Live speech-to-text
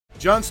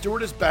Jon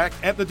Stewart is back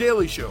at The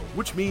Daily Show,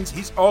 which means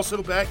he's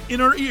also back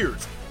in our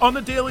ears on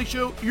The Daily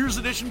Show Ears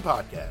Edition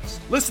podcast.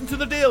 Listen to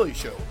The Daily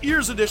Show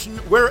Ears Edition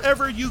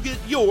wherever you get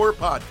your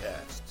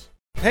podcasts.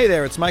 Hey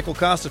there, it's Michael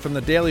Costa from The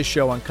Daily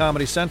Show on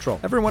Comedy Central.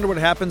 Ever wonder what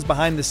happens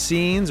behind the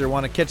scenes or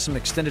want to catch some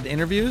extended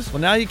interviews?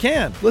 Well, now you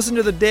can. Listen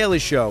to The Daily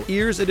Show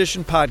Ears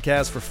Edition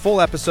podcast for full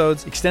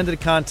episodes,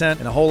 extended content,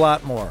 and a whole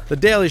lot more. The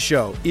Daily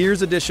Show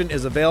Ears Edition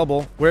is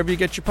available wherever you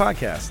get your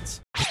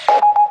podcasts.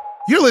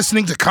 You're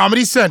listening to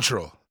Comedy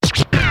Central.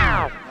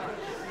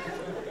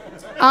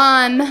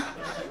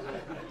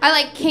 I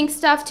like kink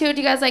stuff too.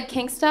 Do you guys like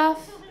kink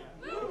stuff?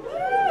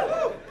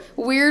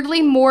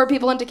 Weirdly, more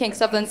people into kink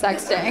stuff than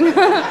sexting.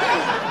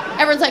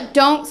 Everyone's like,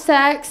 don't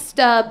sext,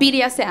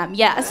 BDSM.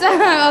 Yes.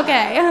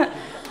 Okay.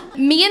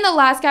 Me and the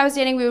last guy I was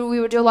dating, we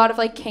would do a lot of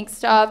like kink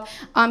stuff.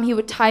 He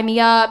would tie me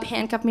up,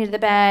 handcuff me to the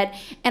bed,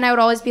 and I would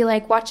always be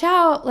like, watch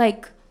out,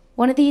 like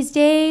one of these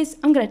days,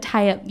 I'm gonna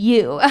tie up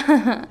you.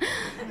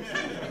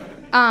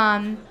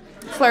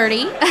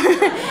 Flirty.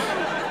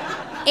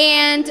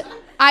 And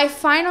I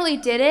finally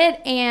did it,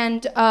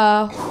 and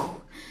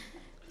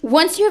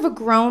once you have a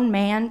grown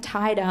man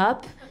tied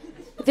up,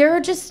 there are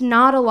just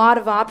not a lot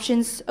of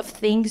options of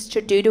things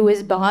to do to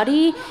his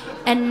body,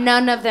 and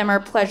none of them are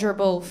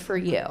pleasurable for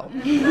you.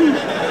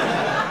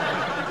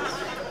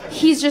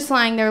 He's just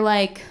lying there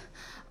like,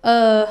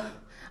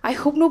 I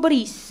hope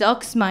nobody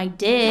sucks my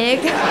dick.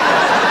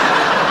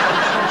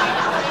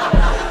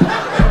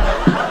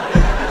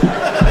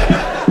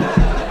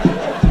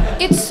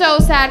 It's so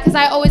sad because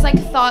I always like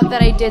thought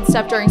that I did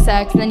stuff during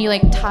sex, and then you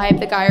like tie up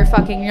the guy you're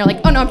fucking and you're like,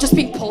 oh no, I'm just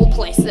being pulled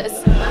places.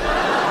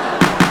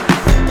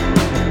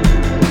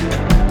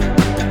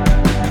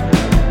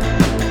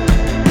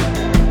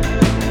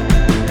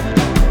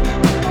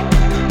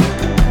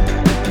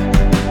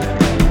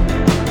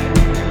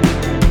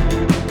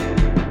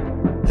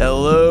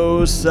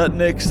 Hello,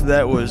 Sutnicks.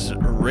 That was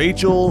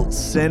Rachel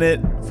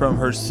Sennett from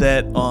her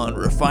set on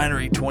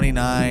Refinery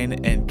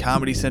 29 and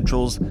Comedy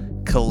Central's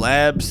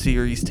collab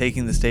series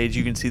Taking the Stage.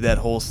 You can see that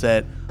whole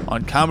set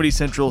on Comedy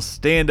Central's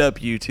stand-up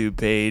YouTube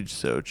page,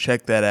 so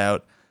check that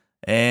out.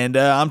 And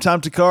I'm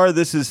Tom Takar.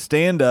 This is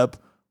Stand Up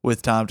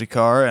with Tom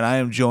Takar, and I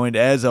am joined,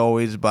 as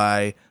always,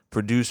 by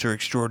producer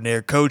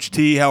extraordinaire Coach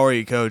T. How are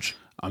you, Coach?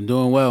 I'm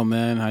doing well,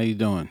 man. How you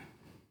doing?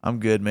 I'm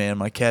good, man.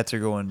 My cats are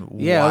going what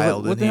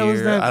wild in the hell here.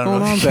 is that I don't going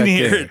know on if you back can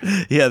hear there?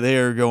 it. Yeah, they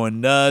are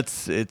going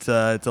nuts. It's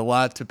a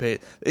lot to pay.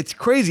 It's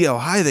crazy how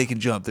high they can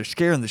jump. They're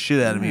scaring the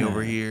shit out of me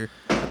over here.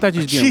 I thought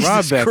you was getting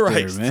robbed back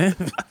Christ. there,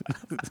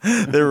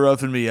 man. They're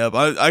roughing me up.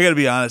 I got to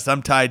be honest.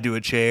 I'm tied to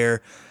a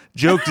chair.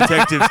 Joke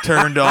detectives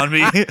turned on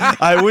me.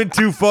 I went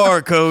too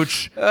far,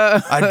 Coach.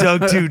 I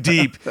dug too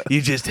deep.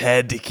 You just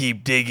had to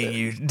keep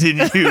digging,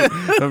 didn't you?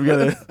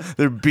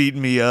 They're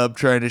beating me up,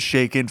 trying to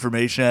shake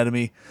information out of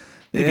me.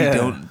 Maybe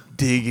don't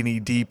dig any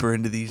deeper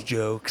into these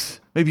jokes.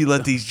 Maybe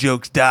let these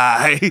jokes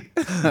die.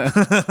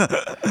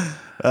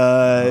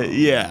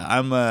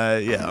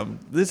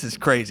 This is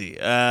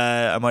crazy.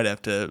 I might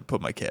have to put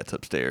my cats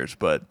upstairs,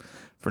 but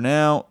for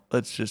now,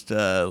 let's just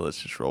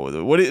roll with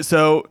it.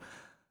 So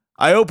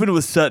I opened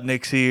with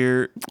Sutnicks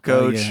here,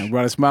 Coach. Oh, yeah.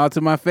 Brought a smile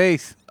to my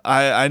face.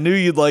 I knew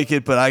you'd like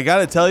it, but I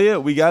gotta tell you,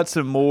 we got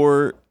some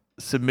more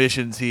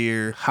submissions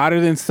here.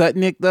 Hotter than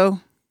Sutnick, though?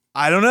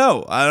 I don't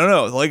know.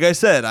 Like I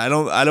said, I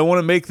don't want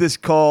to make this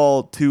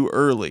call too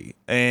early.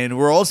 And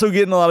we're also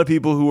getting a lot of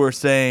people who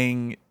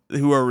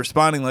are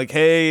responding like,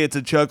 hey, it's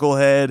a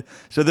chucklehead.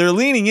 So they're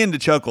leaning into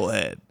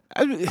chucklehead.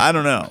 I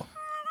don't know.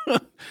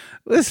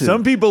 Listen.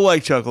 Some people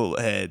like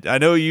chucklehead. I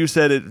know you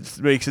said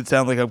it makes it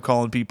sound like I'm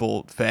calling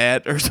people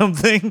fat or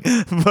something,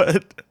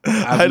 but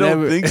I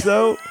don't think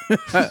so.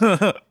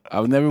 I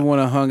would never want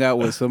to hang out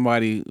with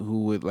somebody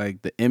who would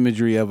like the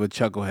imagery of a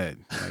chucklehead.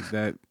 Like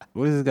that.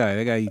 What is this guy?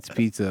 That guy eats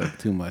pizza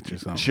too much or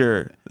something.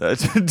 Sure.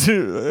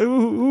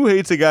 Who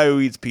hates a guy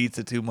who eats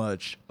pizza too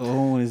much?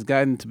 Oh, and it's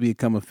gotten to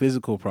become a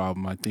physical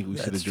problem. I think we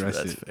should address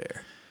it. That's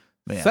fair.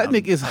 Man,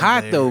 Sutnick is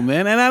hot though,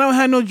 man. And I don't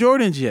have no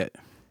Jordans yet,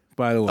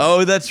 by the way.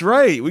 Oh, that's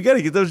right. We got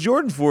to get those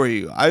Jordans for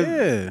you.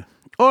 Yeah.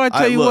 Oh, I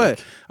tell you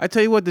what,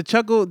 the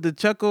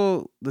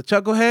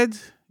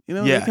chuckleheads, you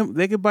know,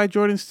 they can buy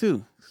Jordans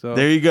too. So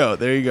there you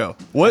go.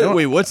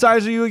 What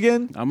size are you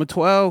again? I'm a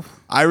 12.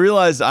 I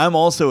realized I'm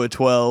also a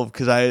 12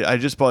 because I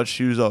just bought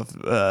shoes off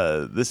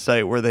this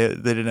site where they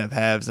didn't have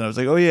halves, and I was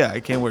like, oh yeah, I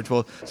can't wear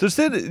 12. So just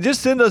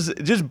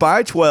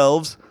buy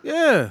 12s,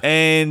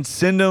 and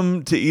send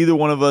them to either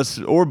one of us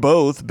or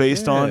both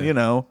based on, you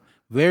know.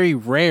 Very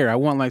rare. I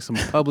want like some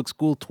public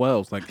school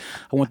 12s. Like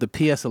I want the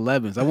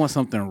PS11s. I want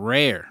something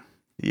rare.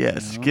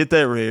 Yes, get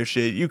that rare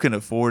shit. You can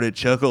afford it,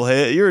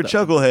 Chucklehead. You're a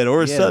Chucklehead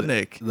or a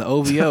Sutnick. The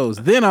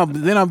OVOs. then I'll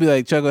be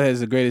like, Chucklehead is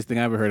the greatest thing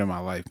I ever heard in my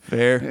life.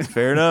 Fair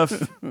enough.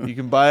 You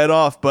can buy it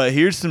off. But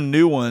here's some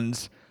new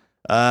ones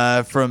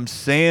from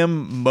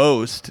Sam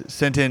Most,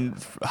 sent in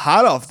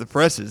hot off the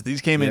presses.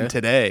 These came in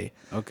today.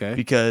 Okay.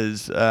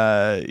 Because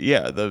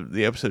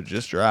the episode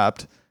just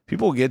dropped.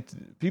 People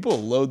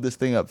load this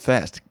thing up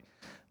fast.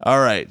 All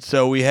right,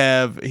 so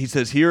he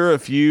says, here are a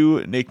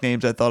few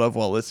nicknames I thought of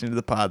while listening to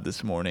the pod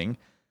this morning.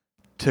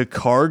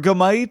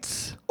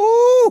 Takargamites.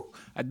 Ooh,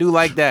 I do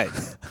like that.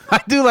 I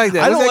do like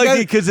that. I don't What's that like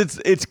guy- it because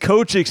it's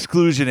coach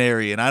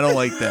exclusionary, and I don't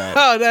like that.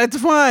 Oh, that's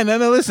fine. No,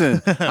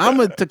 listen. I'm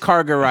a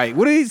Takargarite.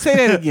 What did he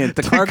say that again?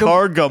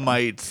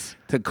 Takargamites.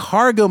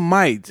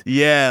 Takargamite.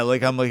 Yeah,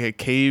 like I'm like a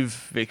cave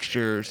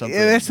fixture or something.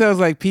 Yeah, that sounds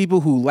like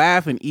people who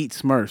laugh and eat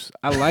Smurfs.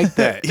 I like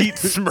that. Eat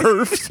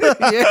Smurfs.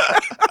 Yeah.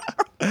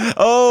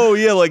 Oh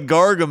yeah, like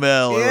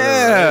Gargamel. or whatever,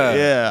 Yeah. right?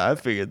 Yeah, I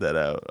figured that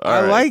out. All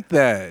I right. like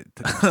that.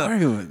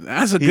 Takargamite.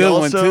 That's a He good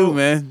one also- too,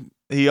 man.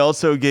 He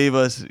also gave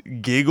us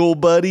Giggle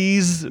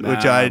Buddies,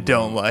 which Nah, I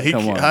don't bro. like.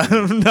 Come on,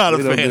 I'm not We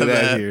a don't fan do of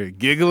that. here.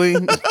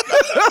 Giggling. A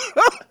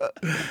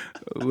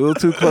little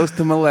too close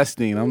to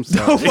molesting. I'm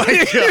sorry. Oh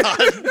my god.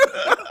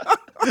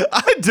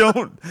 I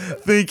don't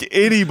think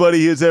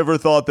anybody has ever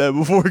thought that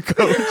before,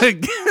 Coach.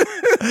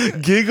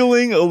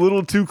 Giggling a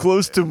little too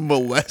close to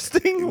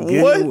molesting?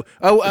 Giggle. What?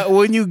 Oh,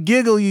 when you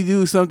giggle, you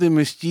do something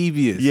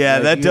mischievous. Yeah,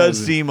 Like, that you does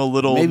know, seem a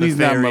little maybe he's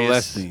not nefarious.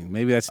 molesting.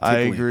 Maybe that's I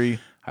tickling. agree.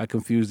 I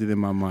confused it in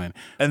my mind.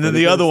 And then But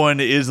the it other does- one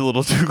is a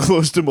little too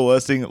close to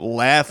molesting.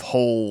 Laugh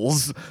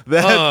holes.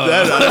 That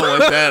I don't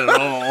like that at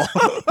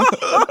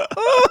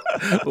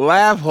all.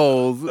 laugh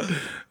holes.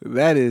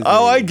 That is.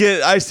 Oh,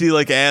 I see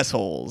like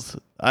assholes.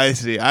 I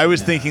see. I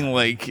was thinking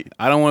like,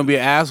 I don't want to be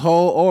an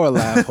asshole or a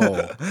laugh hole.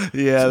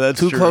 yeah, that's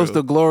Too true. close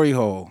to glory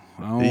hole.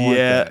 I don't want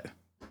Yeah. that.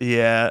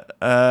 Yeah,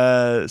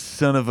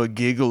 son of a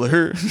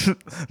giggler.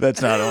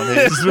 That's not on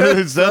his.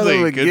 It sounds Son like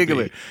of a it could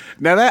giggler. be.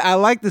 Now that I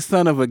like the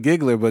son of a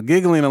giggler, but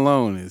giggling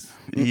alone is.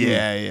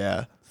 Yeah,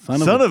 yeah. Son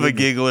Son of of a a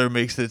giggler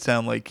makes it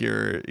sound like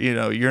you're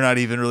not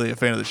even really a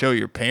fan of the show.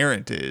 Your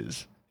parent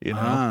is. You know.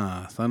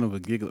 Ah, son of a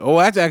giggler. Oh,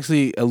 that's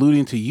actually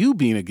alluding to you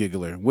being a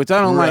giggler, which I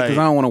don't like because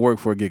Right. I don't want to work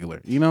for a giggler.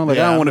 You know, like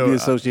Yeah, I don't want to no, be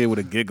associated with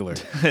a giggler.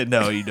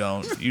 No, you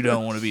don't. You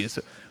don't want to be.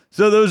 So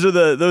those are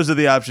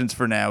the options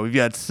for now. We've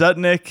got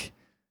Sutnick.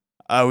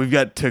 We've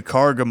got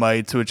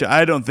Takargamites, which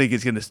I don't think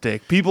is going to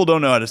stick. People don't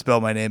know how to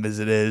spell my name as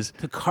it is.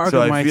 The So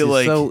I feel is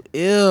like so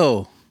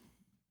ill.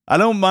 I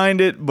don't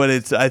mind it, but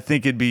I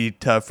think it'd be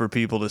tough for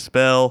people to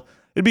spell.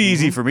 It'd be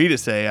easy for me to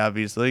say,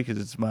 obviously, because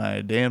it's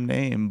my damn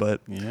name. But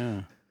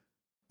Yeah.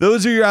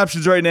 those are your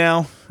options right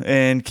now,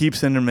 and keep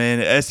sending them in.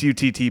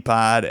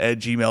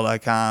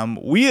 suttpod@gmail.com.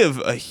 We have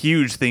a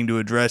huge thing to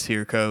address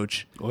here,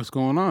 Coach. What's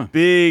going on?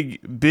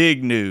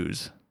 Big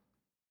news.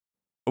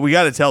 We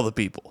got to tell the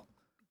people.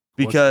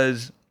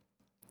 Because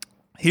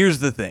here's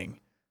the thing.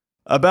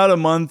 About a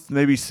month,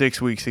 maybe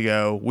 6 weeks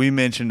ago, we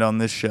mentioned on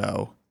this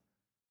show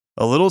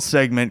a little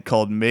segment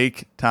called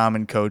Make Tom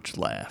and Coach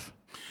Laugh.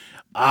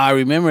 I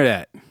remember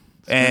that.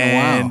 It's been a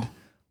And while.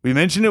 we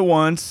mentioned it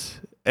once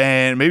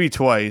and maybe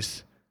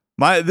twice.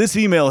 This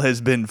email has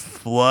been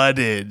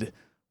flooded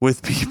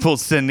with people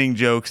sending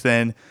jokes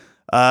in.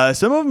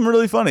 Some of them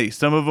really funny.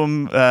 Some of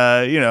them,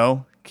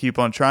 keep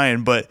on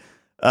trying. But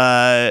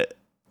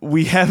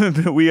we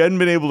hadn't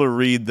been able to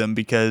read them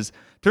because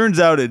turns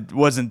out it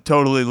wasn't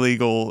totally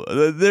legal.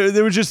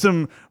 There was just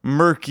some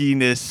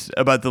murkiness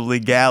about the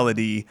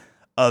legality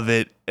of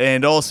it,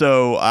 and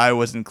also I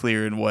wasn't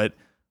clear in what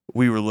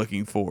we were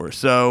looking for.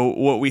 So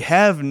what we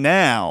have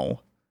now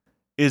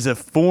is a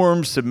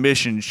form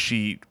submission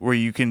sheet where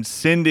you can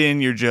send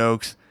in your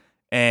jokes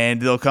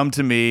and they'll come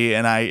to me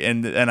and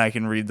I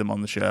can read them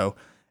on the show.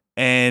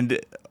 And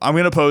I'm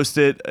gonna post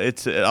it.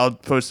 I'll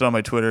post it on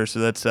my Twitter. So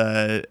that's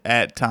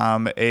at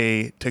Tom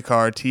A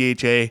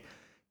Takkar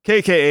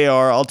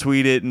THAKKAR. I'll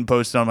tweet it and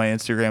post it on my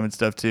Instagram and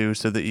stuff too,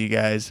 so that you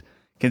guys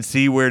can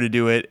see where to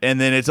do it. And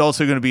then it's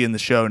also going to be in the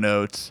show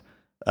notes.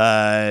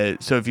 So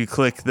if you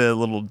click the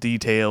little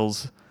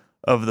details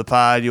of the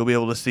pod, you'll be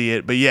able to see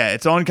it. But yeah,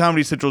 it's on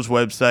Comedy Central's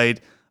website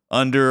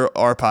under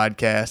our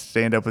podcast,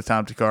 Stand Up with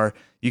Tom Takkar.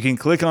 You can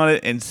click on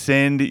it and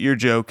send your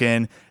joke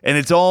in, and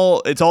it's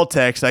all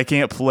text. I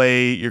can't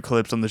play your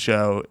clips on the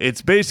show.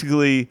 It's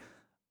basically,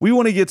 we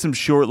want to get some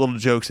short little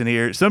jokes in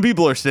here. Some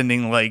people are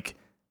sending like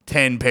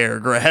 10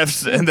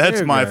 paragraphs, and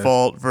that's my paragraphs.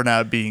 fault for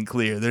not being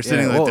clear. They're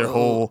sending Yeah, like their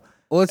whole.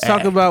 Well, let's talk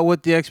act. about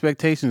what the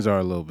expectations are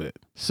a little bit.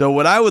 So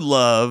what I would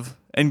love,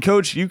 and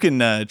Coach, you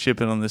can chip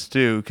in on this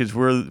too, because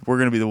we're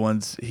going to be the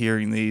ones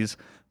hearing these.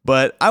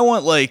 But I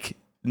want like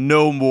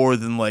no more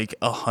than like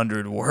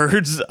 100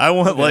 words. I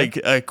want like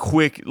a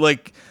quick,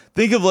 like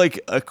think of like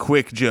a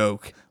quick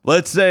joke.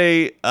 Let's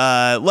say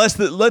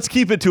let's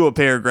keep it to a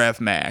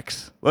paragraph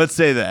max. Let's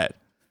say that.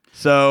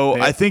 So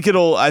Okay. I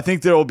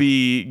think there'll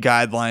be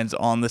guidelines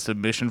on the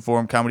submission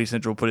form. Comedy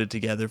Central put it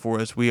together for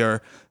us. We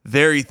are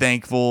very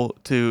thankful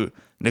to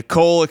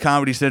Nicole at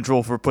Comedy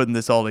Central for putting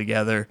this all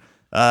together.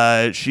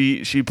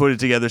 She put it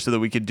together so that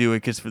we could do it,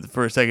 because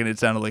for a second it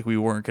sounded like we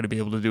weren't going to be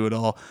able to do it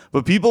all.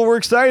 But people were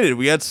excited.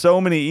 We got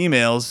so many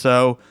emails.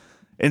 So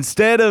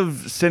instead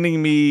of sending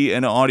me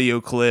an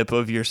audio clip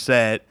of your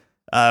set,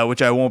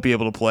 which I won't be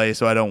able to play,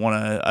 so I don't want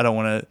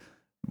to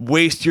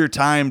waste your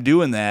time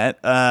doing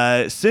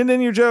that. Send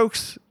in your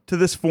jokes to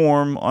this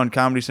form on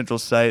Comedy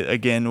Central's site.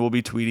 Again, we'll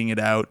be tweeting it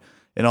out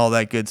and all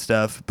that good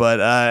stuff. But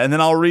and then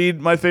I'll read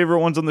my favorite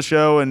ones on the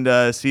show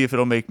and see if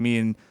it'll make me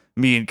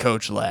and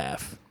Coach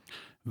laugh.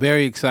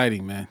 Very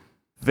exciting, man.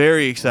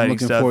 Very exciting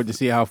looking stuff. forward to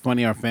see how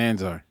funny our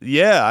fans are.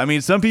 Yeah, I mean,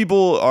 some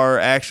people are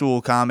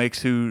actual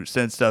comics who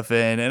send stuff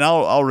in, and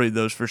I'll read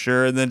those for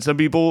sure. And then some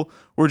people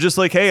were just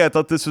like, "Hey, I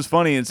thought this was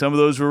funny," and some of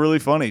those were really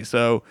funny.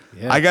 So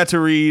Yeah. I got to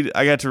read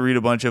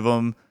a bunch of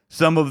them.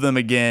 Some of them,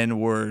 again,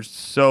 were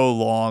so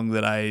long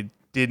that I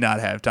did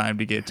not have time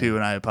to get to,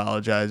 and I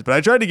apologize. But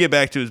I tried to get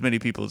back to as many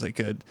people as I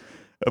could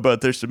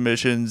about their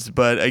submissions.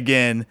 But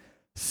again,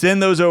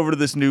 send those over to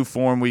this new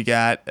form we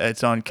got.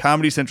 It's on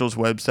Comedy Central's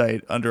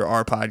website under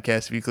our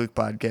podcast. If you click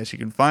podcast, you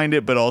can find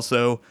it, but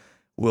also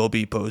we'll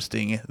be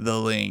posting the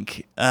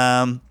link.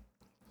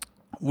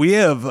 We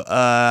have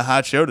a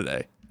hot show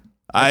today.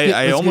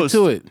 Let's get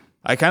to it.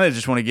 I kind of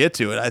just want to get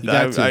to it. I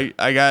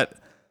got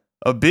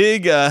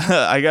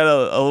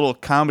a little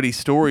comedy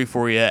story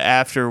for you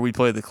after we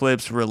play the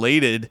clips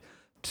related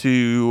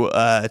to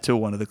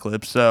one of the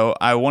clips. So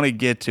I want to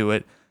get to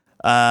it.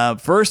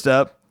 First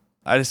up,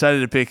 I decided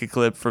to pick a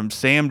clip from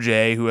Sam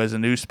J, who has a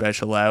new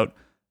special out.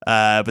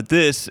 But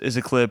this is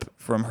a clip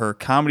from her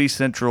Comedy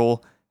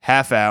Central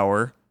half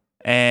hour.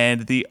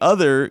 And the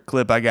other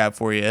clip I got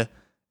for you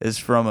is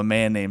from a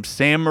man named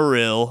Sam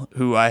Morrill,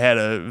 who I had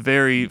a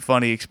very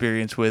funny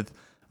experience with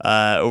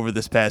over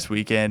this past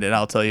weekend. And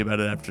I'll tell you about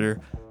it after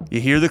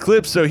you hear the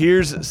clip. So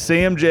here's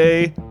Sam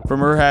J from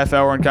her half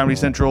hour on Comedy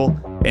Central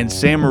and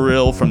Sam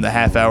Morrill from the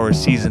half hour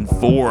season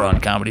 4 on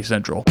Comedy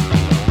Central.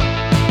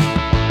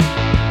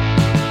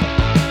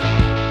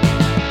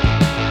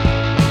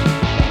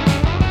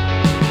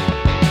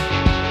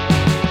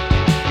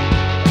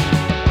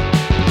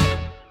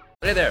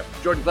 Hey there,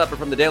 Jordan Klepper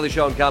from The Daily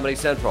Show on Comedy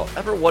Central.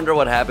 Ever wonder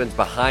what happens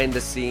behind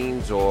the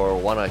scenes or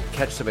want to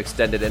catch some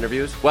extended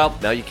interviews? Well,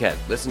 now you can.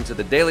 Listen to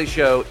The Daily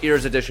Show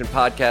Ears Edition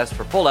podcast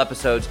for full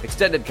episodes,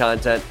 extended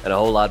content, and a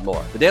whole lot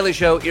more. The Daily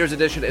Show Ears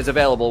Edition is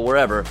available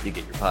wherever you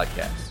get your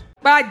podcasts.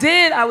 But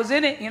I was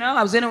in it,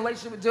 I was in a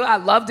relationship with a dude. I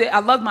loved it. I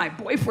loved my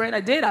boyfriend.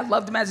 I did. I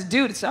loved him as a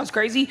dude. It sounds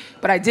crazy,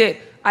 but I did.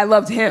 I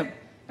loved him.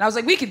 And I was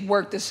like, we could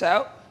work this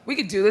out. We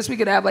could do this. We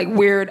could have like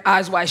weird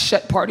Eyes Wide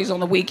Shut parties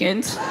on the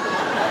weekends.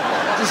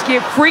 Just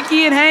get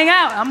freaky and hang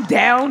out. I'm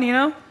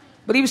down,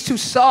 But he was too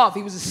soft.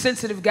 He was a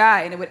sensitive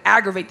guy, and it would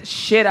aggravate the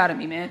shit out of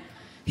me, man.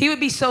 He would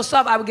be so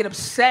soft, I would get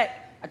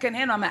upset. I couldn't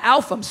handle it. I'm an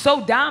alpha. I'm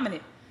so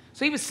dominant.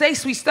 So he would say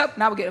sweet stuff,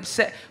 and I would get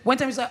upset. One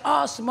time he's like,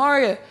 "Oh,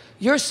 Samaria,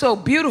 you're so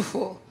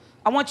beautiful.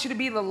 I want you to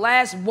be the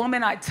last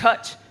woman I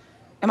touch."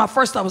 And my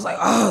first thought was like,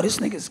 "Oh, this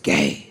nigga's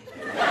gay."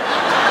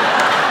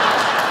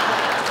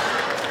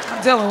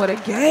 I'm dealing with a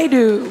gay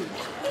dude.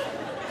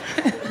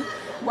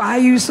 Why are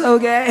you so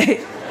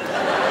gay?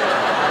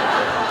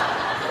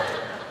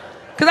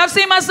 Because I've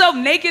seen myself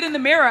naked in the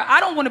mirror. I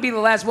don't want to be the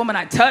last woman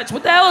I touch.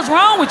 What the hell is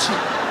wrong with you?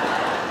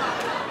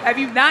 Have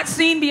you not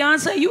seen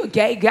Beyonce? You a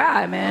gay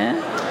guy, man.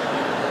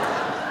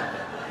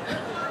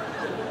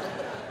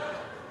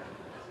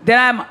 Then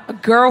I had a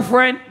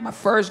girlfriend, my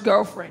first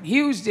girlfriend.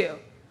 Huge deal.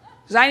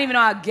 Because I didn't even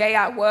know how gay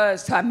I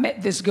was till I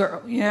met this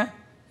girl, I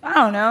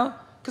don't know.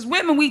 Because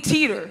women, we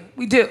teeter.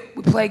 We do.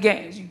 We play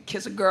games. You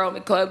kiss a girl in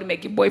the club to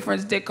make your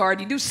boyfriend's dick hard.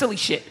 You do silly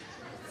shit.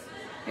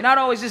 You're not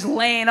always just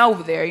laying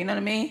over there, you know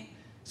what I mean?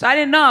 So I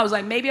didn't know. I was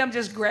like, maybe I'm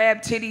just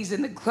grab titties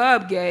in the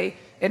club gay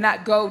and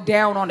not go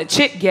down on a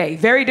chick gay.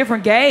 Very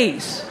different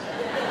gays.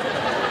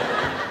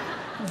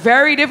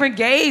 Very different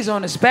gays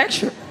on the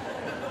spectrum.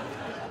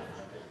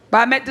 But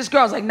I met this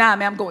girl. I was like, nah,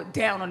 man, I'm going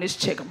down on this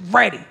chick. I'm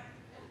ready.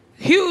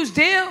 Huge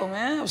deal,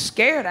 man. I was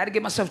scared. I had to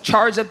get myself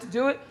charged up to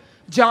do it.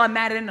 John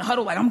Madden in the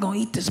huddle like, I'm going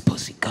to eat this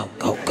pussy. Go,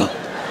 go, go.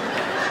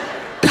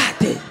 God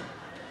damn.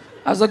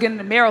 I was looking in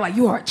the mirror like,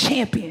 you are a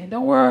champion.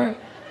 Don't worry.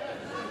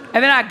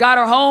 And then I got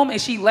her home,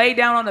 and she laid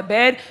down on the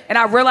bed, and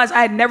I realized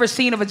I had never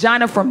seen a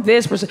vagina from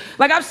this perspective.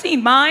 Like, I've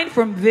seen mine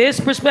from this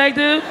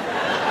perspective.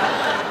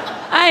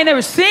 I ain't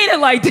never seen it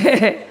like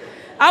that.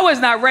 I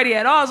was not ready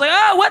at all. I was like,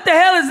 oh, what the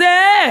hell is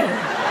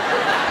that?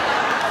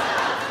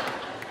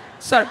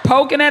 Started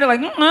poking at it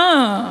like,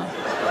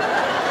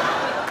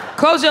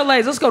 Close your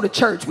legs. Let's go to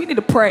church. We need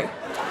to pray.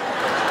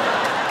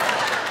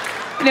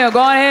 Go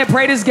on ahead,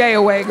 pray this gay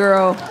away,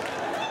 girl.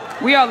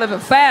 We all living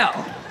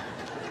foul.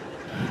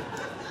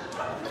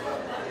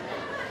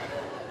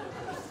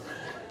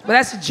 But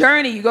that's a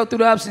journey. You go through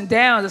the ups and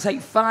downs. That's how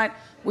you find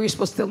where you're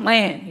supposed to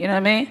land. You know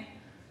what I mean?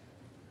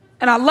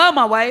 And I love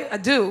my wife. I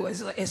do.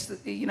 It's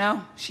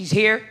she's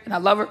here, and I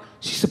love her.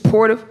 She's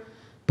supportive.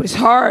 But it's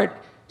hard.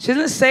 She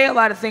doesn't say a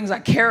lot of things I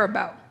care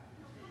about.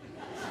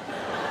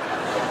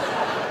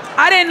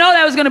 I didn't know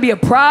that was going to be a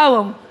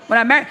problem when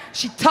I married.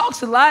 She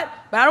talks a lot,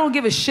 but I don't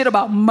give a shit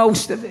about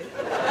most of it.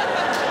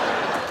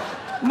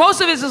 Most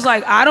of it's just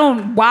like,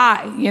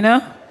 why,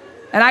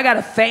 And I got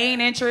a feign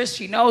interest.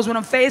 She knows when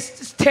I'm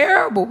faced. It's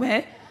terrible,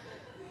 man.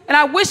 And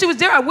I wish it was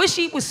there. I wish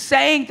she was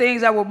saying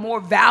things that were more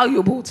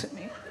valuable to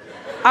me.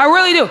 I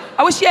really do.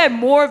 I wish she had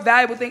more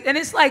valuable things. And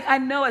it's like, I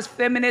know as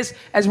feminists,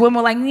 as women,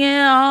 we're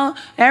like,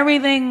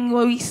 everything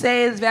we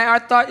say is our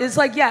thought. It's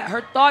like, yeah,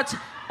 her thoughts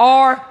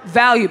are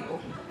valuable.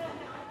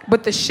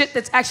 But the shit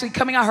that's actually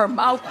coming out her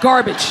mouth,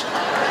 garbage.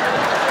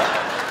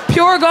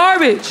 Pure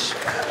garbage.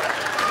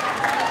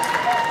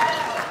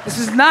 This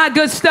is not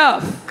good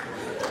stuff.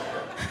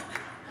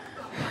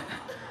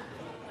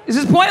 This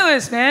is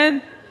pointless,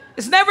 man.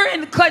 It's never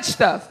in the clutch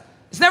stuff.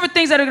 It's never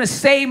things that are gonna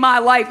save my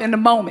life in the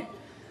moment.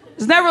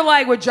 It's never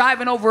like we're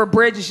driving over a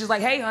bridge and she's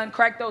like, hey, hun,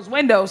 crack those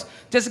windows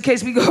just in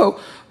case we go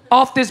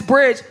off this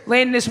bridge,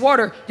 land in this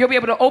water. You'll be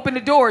able to open the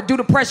door, do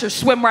the pressure,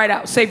 swim right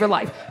out, save your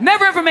life.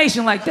 Never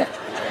information like that.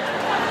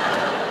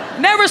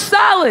 Never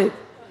solid.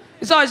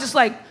 It's always just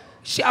like,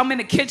 I'm in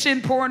the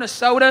kitchen pouring a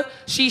soda.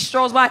 She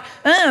strolls by,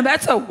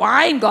 that's a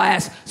wine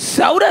glass.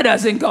 Soda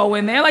doesn't go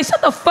in there. Like,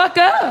 shut the fuck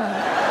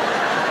up.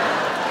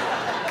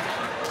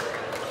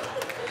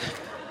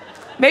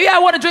 Maybe I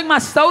want to drink my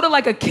soda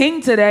like a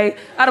king today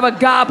out of a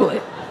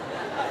goblet.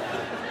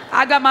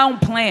 I got my own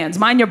plans.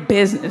 Mind your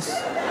business.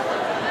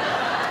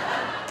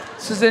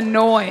 This is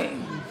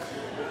annoying.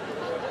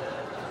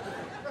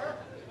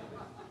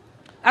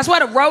 That's why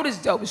the road is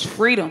dope. It's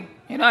freedom.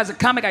 You know, as a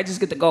comic, I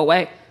just get to go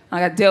away. I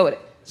got to deal with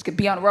it. Just get to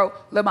be on the road,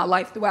 live my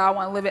life the way I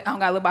want to live it. I don't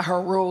got to live by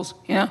her rules,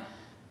 you know?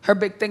 Her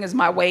big thing is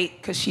my weight,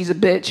 because she's a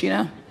bitch, you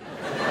know?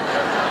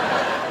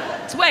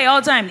 It's way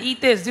all the time. Eat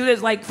this, do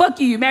this. Like,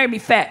 fuck you, you married me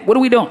fat. What are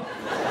we doing?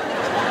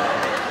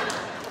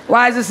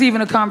 Why is this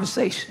even a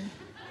conversation?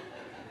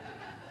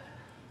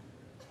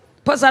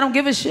 Plus, I don't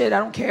give a shit. I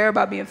don't care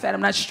about being fat.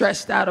 I'm not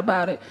stressed out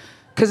about it.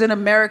 Because in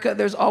America,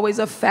 there's always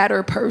a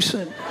fatter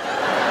person.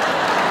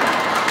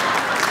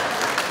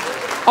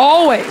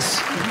 Always.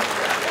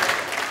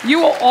 You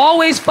will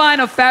always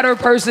find a fatter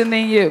person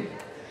than you.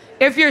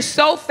 If you're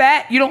so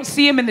fat you don't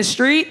see him in the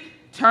street,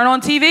 turn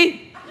on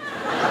TV.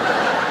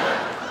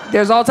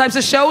 There's all types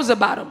of shows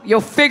about him.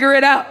 You'll figure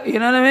it out, you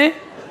know what I mean?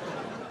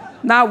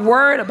 Not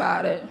worried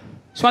about it.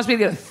 She wants me to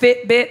get a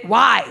Fitbit.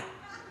 Why?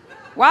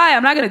 Why?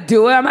 I'm not gonna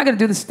do it. I'm not gonna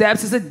do the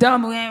steps. It's a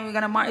dumb way. We're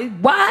gonna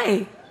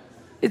why?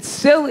 It's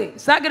silly.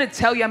 It's not gonna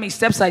tell you how many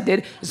steps I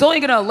did. It's only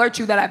gonna alert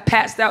you that I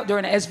passed out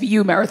during the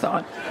SVU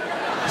marathon.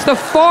 It's the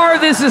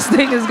farthest this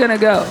thing is gonna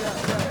go.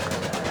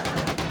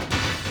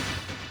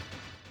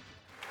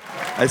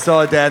 I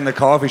saw a dad in the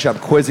coffee shop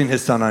quizzing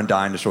his son on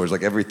dinosaurs.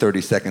 Like every 30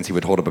 seconds he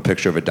would hold up a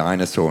picture of a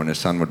dinosaur and his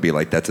son would be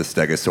like, that's a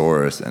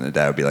stegosaurus. And the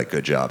dad would be like,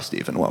 good job,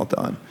 Stephen, well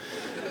done.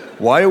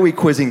 Why are we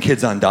quizzing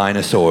kids on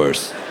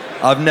dinosaurs?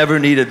 I've never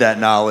needed that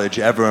knowledge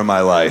ever in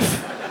my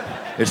life.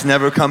 It's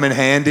never come in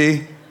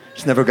handy.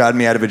 It's never gotten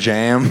me out of a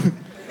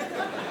jam.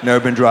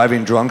 Never been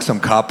driving drunk. Some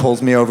cop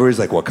pulls me over. He's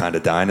like, what kind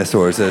of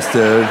dinosaur is this,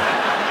 dude?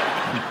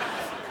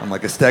 I'm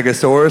like, a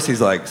stegosaurus?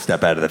 He's like,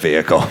 step out of the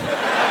vehicle.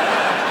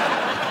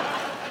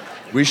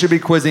 We should be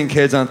quizzing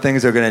kids on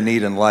things they're gonna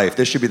need in life.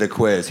 This should be the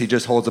quiz. He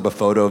just holds up a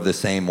photo of the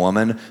same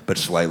woman, but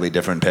slightly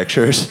different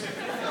pictures.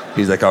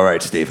 He's like, all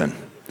right, Stephen,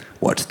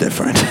 what's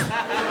different?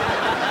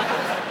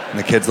 And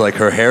the kid's like,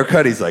 her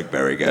haircut? He's like,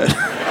 very good.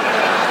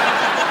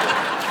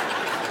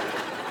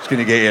 It's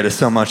gonna get you to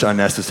so much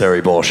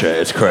unnecessary bullshit.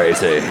 It's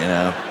crazy, you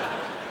know?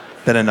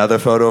 Then another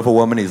photo of a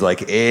woman, he's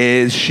like,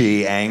 is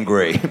she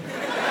angry?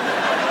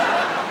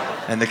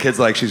 And the kid's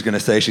like, she's gonna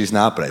say she's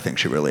not, but I think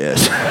she really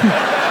is.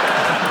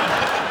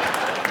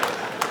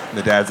 And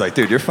the dad's like,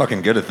 dude, you're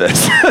fucking good at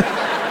this.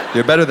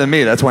 You're better than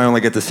me. That's why I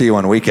only get to see you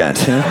on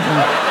weekends.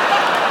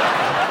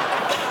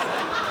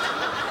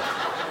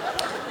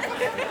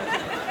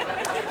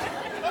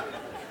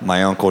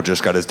 My uncle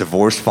just got his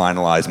divorce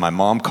finalized. My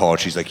mom called.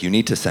 She's like, you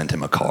need to send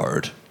him a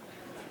card.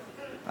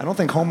 I don't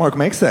think Hallmark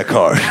makes that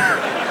card.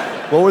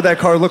 What would that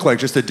card look like?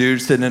 Just a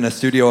dude sitting in a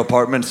studio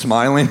apartment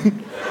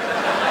smiling?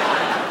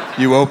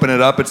 You open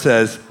it up, it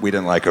says, we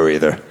didn't like her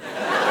either.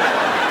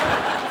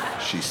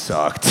 She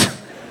sucked.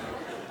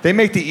 They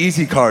make the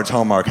easy cards,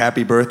 Hallmark.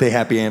 Happy birthday,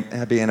 happy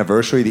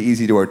anniversary, the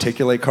easy to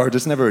articulate cards.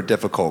 It's never a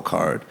difficult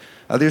card.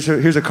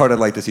 Here's a card I'd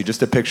like to see.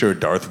 Just a picture of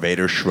Darth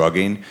Vader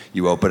shrugging.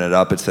 You open it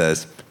up, it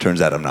says,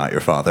 turns out I'm not your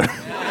father.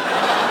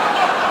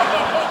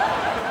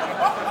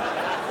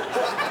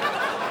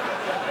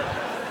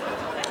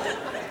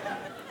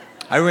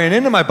 I ran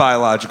into my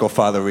biological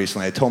father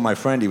recently. I told my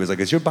friend, he was like,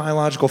 is your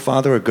biological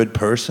father a good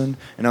person?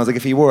 And I was like,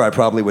 if he were, I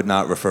probably would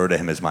not refer to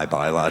him as my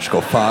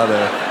biological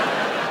father.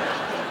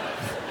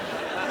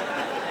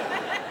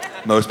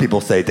 Most people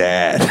say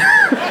dad.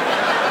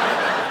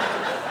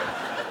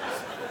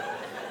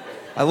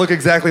 I look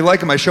exactly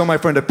like him. I show my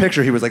friend a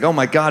picture. He was like, oh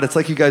my God, it's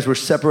like you guys were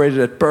separated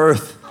at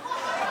birth.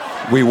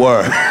 We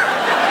were.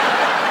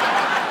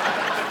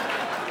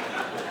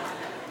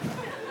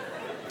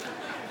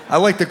 I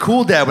liked the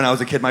cool dad when I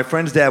was a kid. My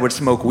friend's dad would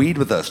smoke weed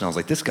with us, and I was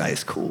like, this guy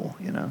is cool,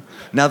 you know?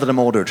 Now that I'm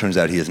older, it turns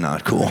out he is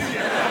not cool.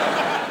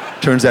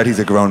 Turns out he's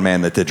a grown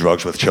man that did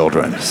drugs with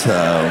children,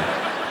 so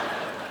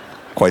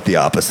quite the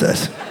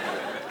opposite.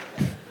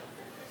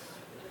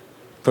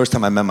 First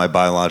time I met my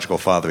biological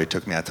father, he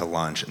took me out to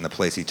lunch, and the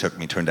place he took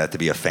me turned out to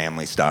be a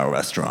family-style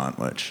restaurant,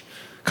 which,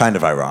 kind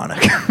of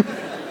ironic.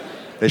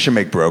 They should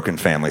make broken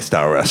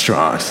family-style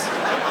restaurants.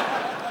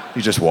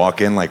 You just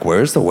walk in like,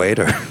 where's the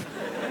waiter?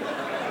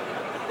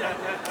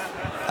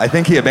 I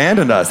think he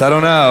abandoned us, I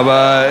don't know,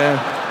 but...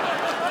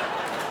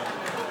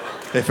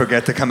 They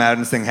forget to come out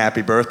and sing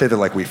happy birthday, they're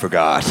like, we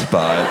forgot,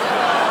 but...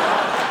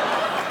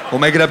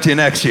 We'll make it up to you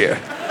next year.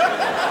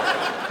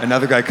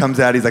 Another guy comes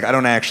out, he's like, I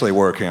don't actually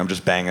work here, I'm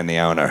just banging the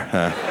owner.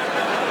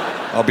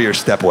 I'll be your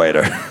step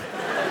waiter.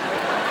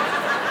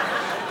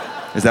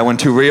 Is that one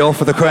too real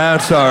for the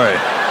crowd? Sorry.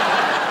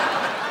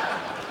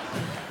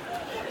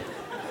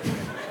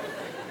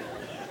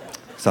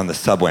 It's on the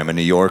subway. I'm a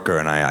New Yorker,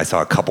 and I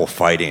saw a couple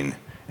fighting.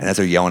 And as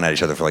they're yelling at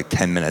each other for like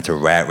 10 minutes, a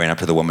rat ran up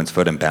to the woman's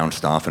foot and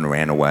bounced off and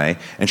ran away.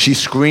 And she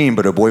screamed,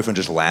 but her boyfriend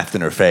just laughed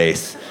in her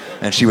face.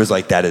 And she was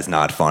like, that is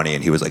not funny.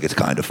 And he was like, it's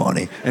kind of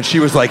funny. And she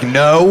was like,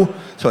 no.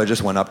 So I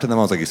just went up to them.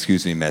 I was like,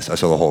 excuse me, miss. I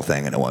saw the whole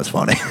thing, and it was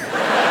funny.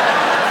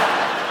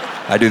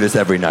 I do this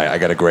every night. I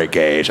got a great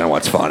gauge on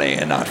what's funny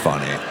and not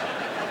funny.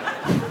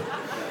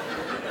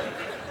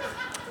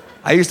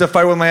 I used to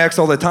fight with my ex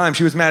all the time.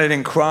 She was mad I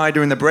didn't cry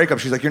during the breakup.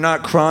 She's like, you're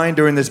not crying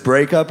during this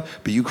breakup,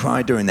 but you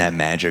cried during that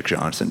Magic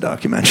Johnson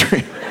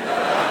documentary.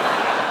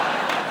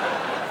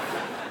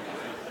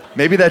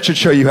 Maybe that should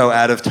show you how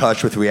out of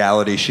touch with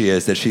reality she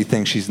is, that she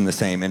thinks she's in the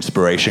same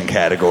inspiration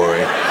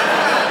category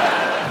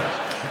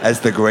as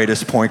the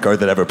greatest point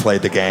guard that ever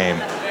played the game.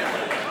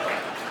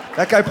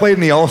 That guy played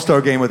in the All-Star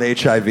game with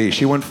HIV.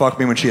 She wouldn't fuck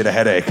me when she had a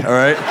headache, all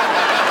right?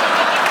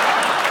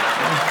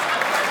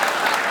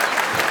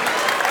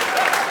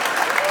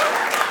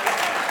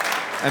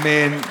 I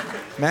mean,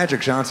 Magic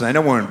Johnson, I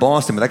know we're in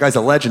Boston, but that guy's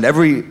a legend.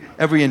 Every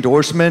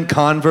endorsement,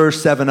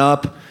 Converse,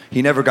 7-Up,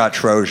 he never got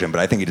Trojan, but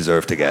I think he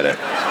deserved to get it.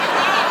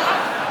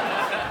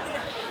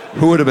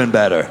 Who would have been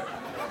better?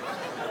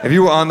 If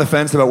you were on the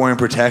fence about wearing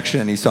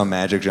protection and you saw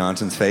Magic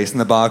Johnson's face in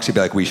the box, you'd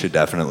be like, we should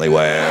definitely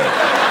wear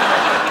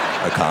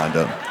a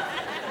condom.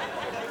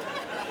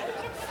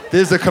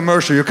 This is a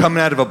commercial. You're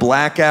coming out of a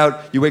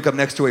blackout. You wake up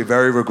next to a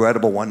very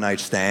regrettable one-night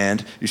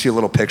stand. You see a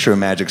little picture of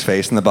Magic's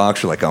face in the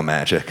box. You're like, oh,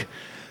 Magic.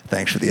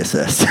 Thanks for the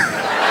assist.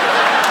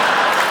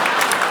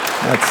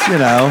 That's,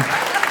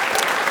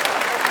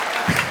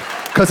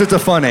 because it's a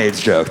fun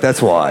AIDS joke.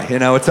 That's why.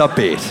 It's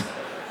upbeat.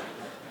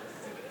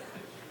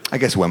 I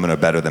guess women are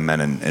better than men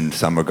in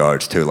some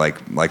regards, too.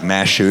 Like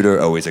mass shooter,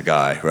 always a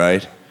guy,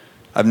 right?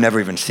 I've never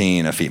even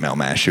seen a female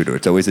mass shooter.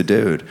 It's always a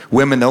dude.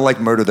 Women, they'll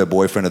murder their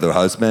boyfriend or their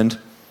husband,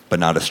 but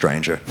not a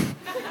stranger.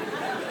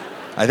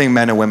 I think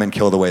men and women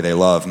kill the way they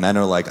love. Men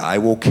are like, I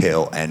will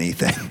kill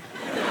anything.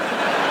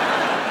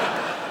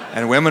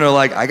 And women are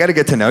like, I gotta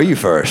get to know you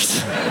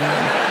first.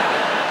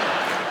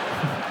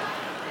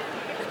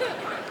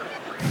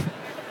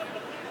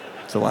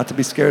 It's a lot to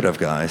be scared of,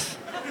 guys.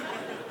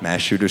 Mass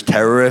shooters,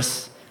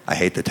 terrorists. I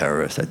hate the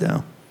terrorists, I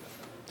do.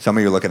 Some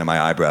of you are looking at my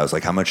eyebrows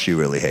like, how much do you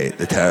really hate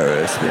the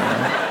terrorists?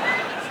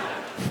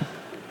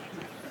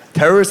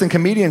 Terrorists and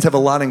comedians have a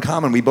lot in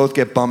common. We both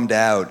get bummed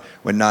out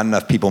when not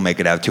enough people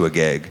make it out to a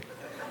gig.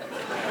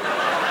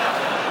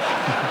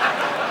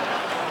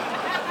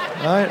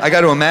 Right? I got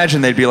to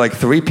imagine they'd be like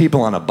 3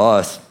 people on a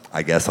bus.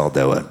 I guess I'll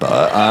do it,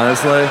 but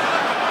honestly, I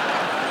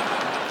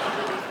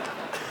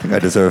think I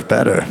deserve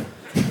better.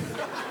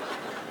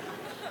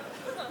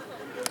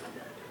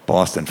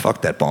 Boston,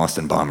 fuck that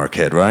Boston bomber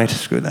kid, right?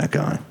 Screw that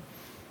guy.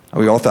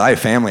 I have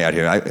family out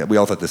here. We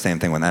all thought the same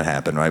thing when that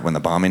happened, right? When the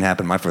bombing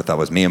happened, my first thought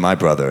was me and my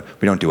brother.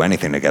 We don't do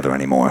anything together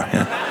anymore.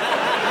 Yeah?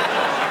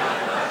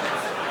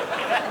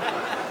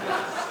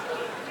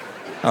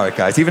 All right,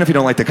 guys, even if you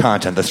don't like the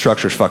content, the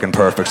structure's fucking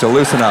perfect, so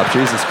loosen up,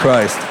 Jesus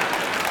Christ.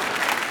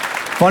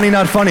 Funny,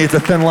 not funny, it's a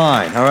thin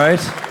line, all right?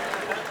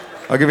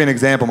 I'll give you an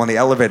example. I'm on the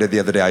elevator the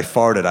other day, I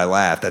farted, I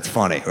laughed, that's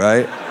funny,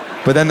 right?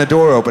 But then the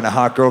door opened, a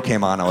hot girl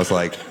came on, I was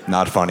like,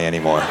 not funny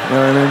anymore, you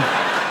know what I mean?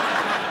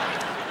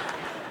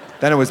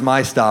 Then it was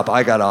my stop,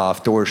 I got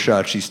off, door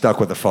shut, she's stuck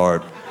with a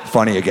fart,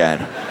 funny again.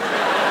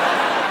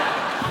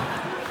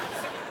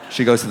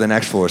 She goes to the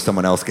next floor,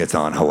 someone else gets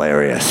on,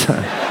 hilarious.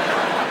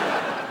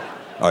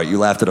 All right, you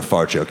laughed at a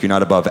fart joke. You're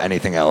not above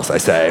anything else, I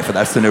say. But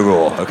that's the new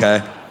rule,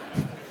 okay?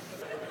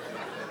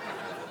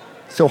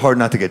 So hard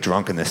not to get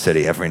drunk in this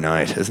city every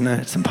night, isn't it?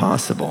 It's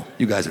impossible.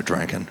 You guys are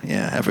drinking.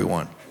 Yeah,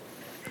 everyone.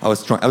 I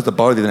was at the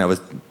bar the other night. I was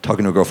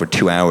talking to a girl for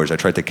 2 hours. I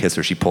tried to kiss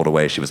her. She pulled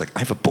away. She was like, I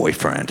have a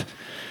boyfriend.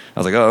 I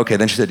was like, oh, okay.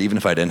 Then she said, even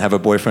if I didn't have a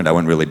boyfriend, I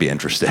wouldn't really be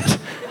interested.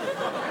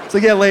 It's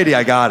like, yeah, lady,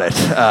 I got it.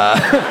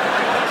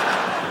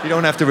 You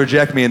don't have to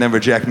reject me and then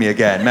reject me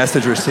again.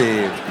 Message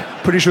received.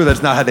 Pretty sure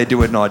that's not how they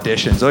do it in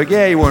auditions. They're like,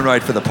 yeah, you weren't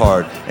right for the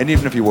part. And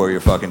even if you were, you're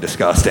fucking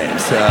disgusting.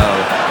 So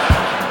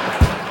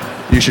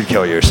you should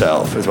kill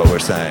yourself, is what we're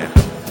saying.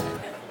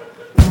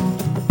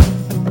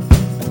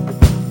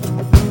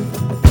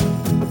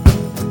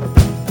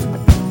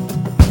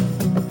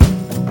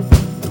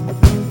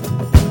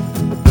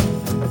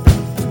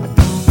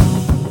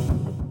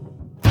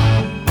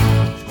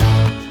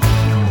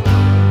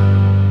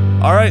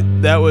 All right,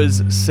 that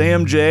was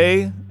Sam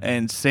J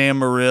and Sam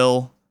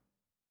Morrill.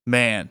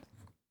 Man,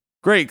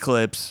 great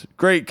clips,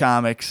 great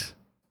comics,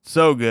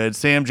 so good.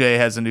 Sam J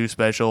has a new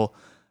special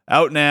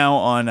out now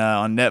on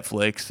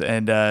Netflix,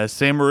 and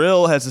Sam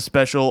Morrill has a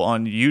special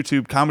on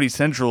YouTube, Comedy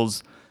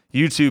Central's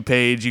YouTube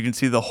page. You can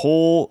see the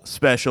whole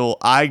special.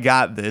 I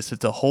Got This.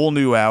 It's a whole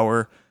new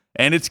hour,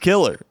 and it's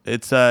killer.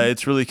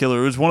 It's really killer.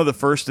 It was one of the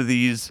first of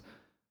these,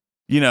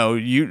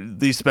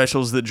 these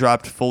specials that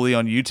dropped fully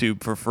on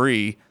YouTube for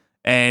free.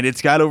 And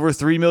it's got over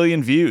 3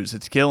 million views.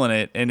 It's killing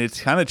it. And it's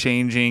kind of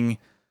changing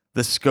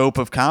the scope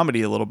of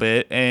comedy a little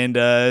bit, and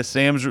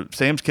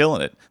Sam's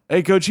killing it.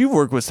 Hey, Coach, you've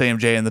worked with Sam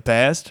J in the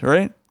past,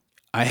 right?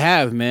 I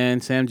have,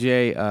 man. Sam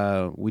J.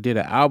 We did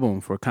an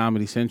album for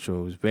Comedy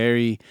Central. It was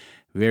very,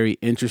 very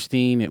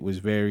interesting. It was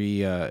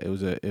very, it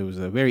was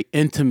a very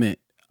intimate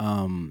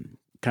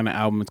kind of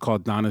album. It's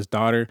called Donna's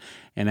Daughter,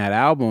 and that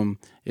album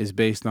is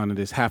based on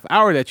this half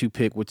hour that you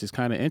pick, which is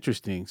kind of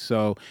interesting.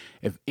 So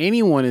if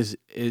anyone is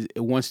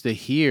wants to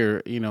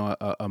hear,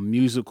 a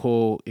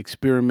musical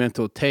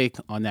experimental take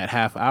on that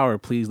half hour,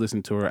 please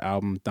listen to her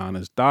album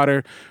Donna's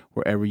Daughter,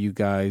 wherever you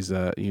guys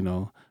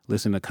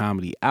listen to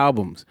comedy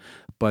albums.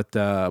 But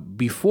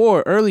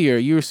earlier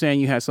you were saying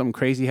you had something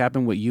crazy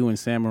happen with you and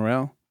Sam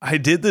Morril. I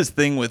did this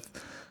thing with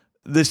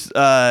this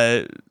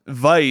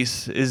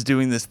Vice is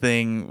doing this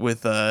thing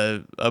with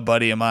a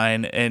buddy of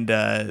mine, and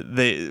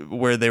they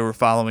were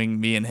following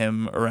me and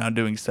him around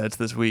doing sets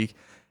this week,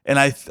 and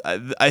I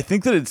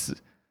think that it's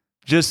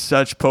just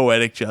such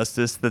poetic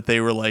justice that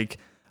they were like,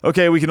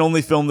 okay, we can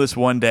only film this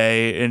one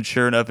day, and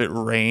sure enough, it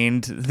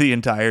rained the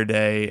entire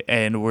day,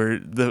 and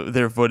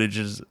their footage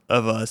is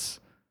of us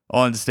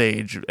on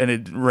stage, and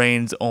it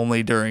rains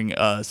only during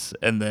us,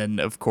 and then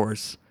of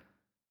course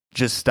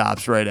just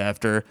stops right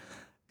after.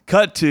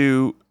 Cut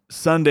to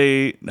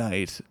Sunday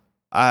night.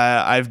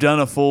 I've done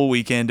a full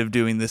weekend of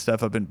doing this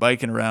stuff. I've been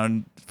biking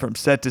around from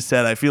set to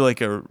set. I feel like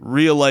a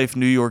real life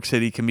New York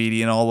City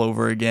comedian all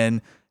over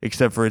again,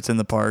 except for it's in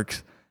the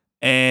parks.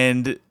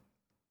 And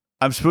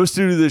I'm supposed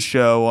to do this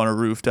show on a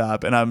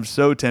rooftop, and I'm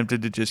so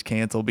tempted to just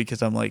cancel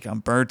because I'm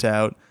burnt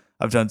out.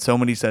 I've done so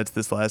many sets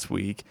this last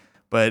week,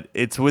 but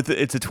it's a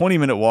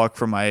 20-minute walk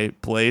from my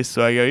place.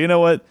 So I go, you know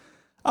what?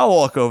 I'll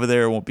walk over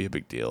there. It won't be a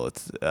big deal.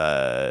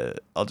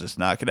 I'll just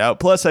knock it out.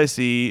 Plus, I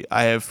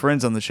have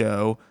friends on the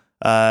show,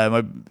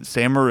 my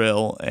Sam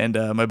Morril and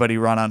my buddy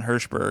Ronan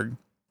Hirschberg,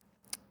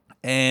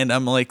 and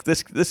I'm like,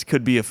 this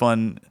could be a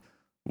fun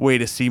way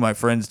to see my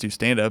friends do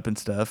stand up and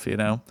stuff.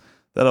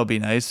 That'll be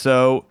nice.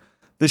 So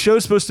the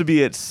show's supposed to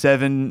be at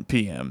 7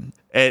 p.m.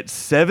 At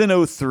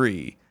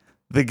 7:03,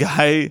 the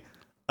guy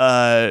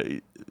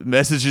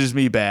messages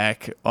me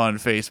back on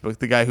Facebook,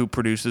 the guy who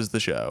produces the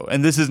show.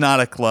 And this is not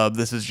a club.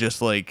 This is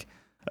just like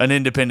an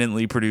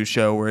independently produced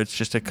show where it's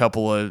just a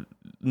couple of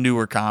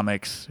newer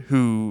comics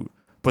who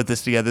put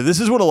this together. This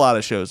is what a lot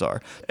of shows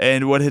are.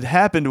 And what had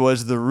happened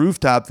was the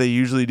rooftop they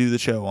usually do the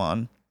show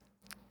on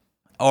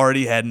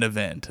already had an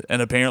event,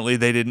 and apparently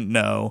they didn't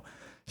know.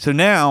 So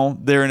now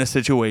they're in a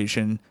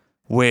situation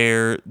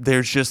where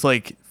there's just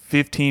like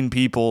 15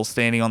 people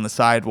standing on the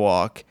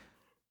sidewalk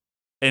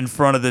in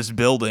front of this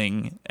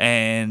building,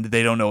 and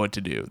they don't know what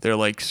to do. They're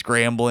like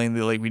scrambling.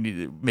 They're like,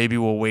 maybe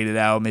we'll wait it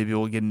out. Maybe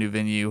we'll get a new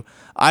venue.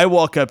 I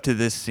walk up to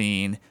this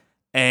scene,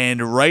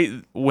 and right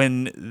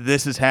when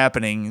this is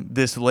happening,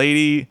 this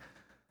lady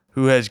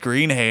who has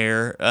green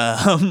hair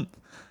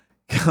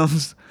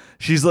comes.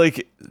 She's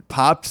like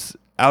pops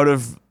out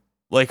of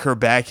like her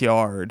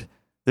backyard.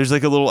 There's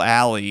like a little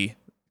alley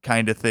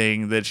kind of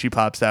thing that she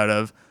pops out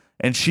of,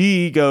 and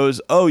she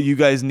goes, "Oh, you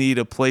guys need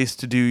a place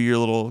to do your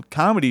little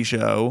comedy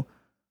show.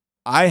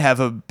 I have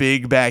a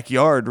big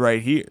backyard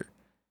right here."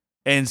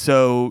 And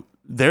so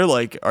they're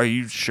like, "Are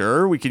you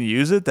sure we can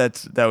use it?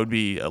 That would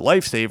be a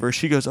lifesaver."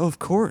 She goes, "Oh, of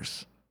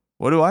course.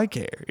 What do I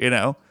care?"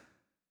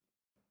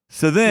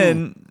 So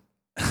then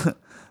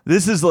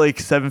this is like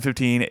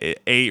 7:15,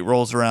 8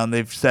 rolls around.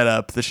 They've set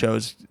up. The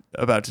show's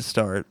about to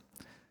start.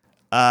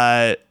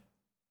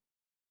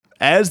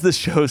 As the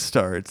show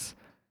starts,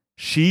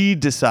 she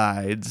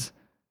decides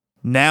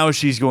now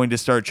she's going to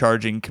start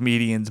charging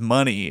comedians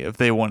money if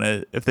they want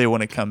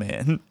to come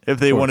in, if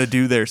they want to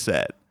do their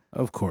set.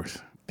 Of course.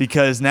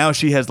 Because now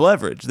she has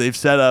leverage. They've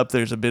set up,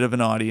 there's a bit of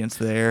an audience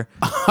there,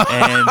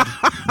 and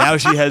now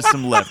she has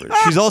some leverage.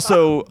 She's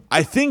also,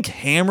 I think,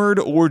 hammered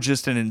or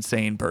just an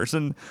insane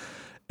person.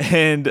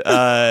 And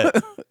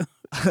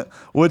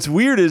what's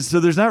weird is, so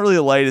there's not really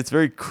a light. It's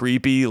very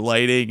creepy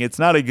lighting. It's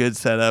not a good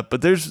setup,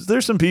 but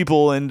there's some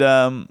people, and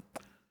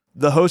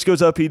the host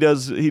goes up, he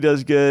does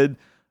good.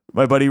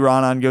 My buddy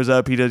Ronan goes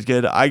up, he does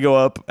good. I go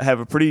up, have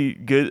a pretty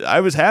good, I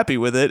was happy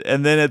with it.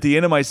 And then at the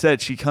end of my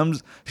set, she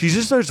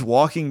just starts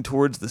walking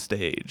towards the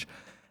stage,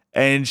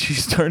 and she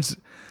starts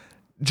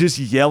just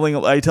yelling.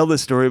 I tell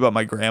this story about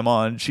my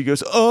grandma, and she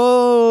goes,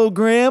 "Oh,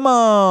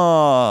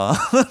 grandma."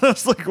 I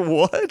was like,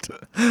 what?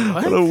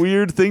 What a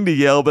weird thing to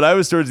yell. But I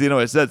was towards the end of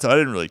my set, so I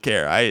didn't really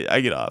care.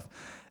 I get off.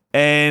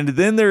 And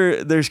then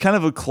there's kind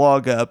of a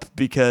clog up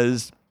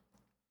because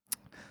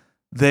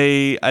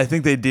I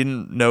think they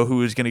didn't know who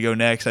was going to go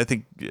next. I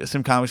think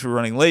some comics were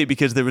running late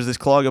because there was this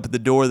clog up at the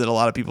door that a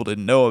lot of people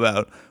didn't know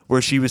about, where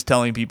she was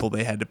telling people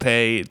they had to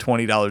pay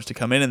 $20 to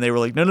come in, and they were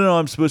like, no,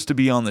 I'm supposed to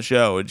be on the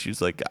show. And she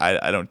was like,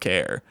 I don't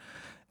care.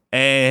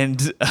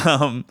 And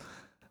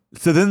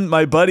so then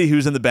my buddy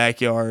who's in the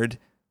backyard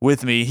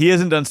with me, he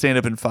hasn't done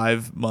stand-up in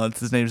 5 months.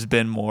 His name's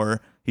Ben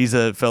Moore. He's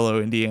a fellow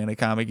Indiana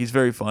comic. He's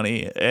very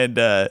funny. And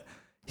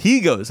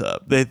he goes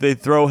up. They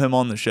throw him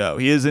on the show.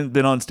 He hasn't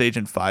been on stage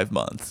in 5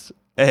 months.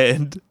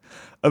 And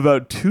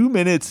about 2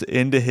 minutes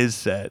into his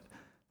set,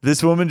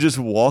 this woman just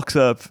walks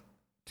up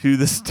to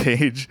the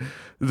stage,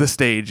 the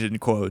stage in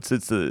quotes.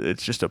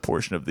 It's just a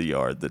portion of the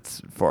yard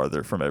that's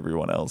farther from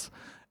everyone else.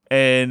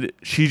 And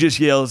she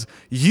just yells,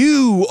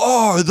 "You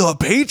are the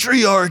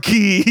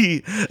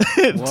patriarchy!"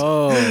 And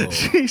Whoa.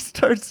 she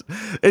starts,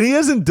 and he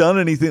hasn't done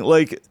anything.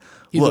 Like,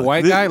 He's a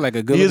white guy, like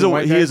a good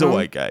white guy. He is a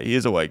white guy. He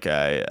is a white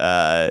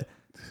guy.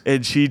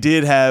 And she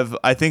did have,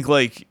 I think,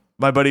 like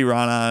my buddy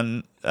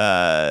Ronan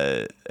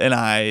and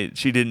I.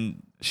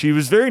 She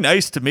was very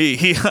nice to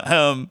me.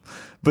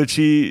 But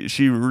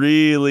she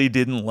really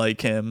didn't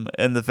like him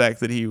and the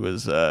fact that he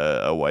was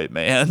a white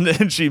man,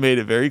 and she made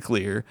it very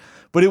clear.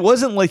 But it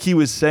wasn't like he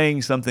was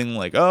saying something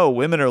like, "Oh,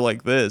 women are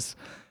like this,"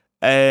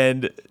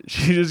 and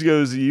she just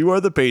goes, "You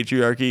are the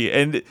patriarchy."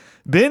 And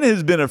Ben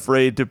has been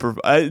afraid to.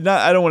 I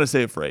don't want to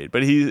say afraid,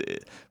 but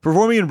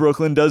performing in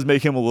Brooklyn does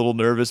make him a little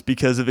nervous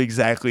because of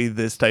exactly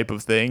this type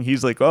of thing.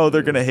 He's like, "Oh,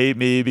 they're gonna hate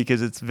me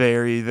because it's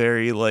very,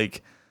 very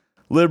like."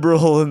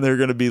 liberal, and they're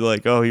gonna be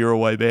like, "Oh, you're a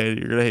white man,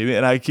 you're gonna hate me."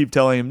 And I keep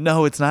telling him,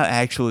 "No, it's not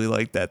actually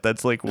like that.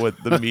 That's like what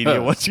the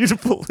media wants you to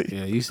believe."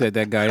 Yeah, you set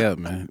that guy up,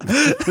 man.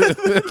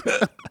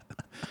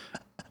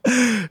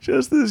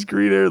 Just this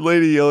green-haired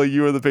lady yelling,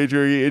 "You are the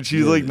patriarchy," and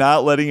she's like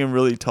not letting him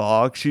really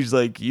talk. She's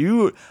like,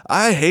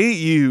 I hate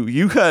you.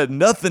 You got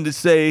nothing to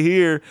say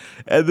here.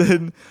 And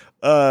then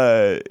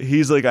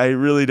he's like, "I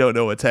really don't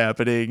know what's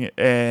happening."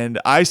 And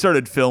I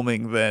started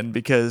filming then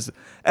because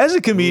as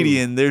a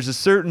comedian, there's a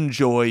certain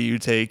joy you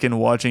take in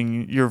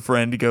watching your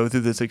friend go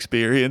through this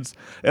experience.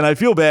 And I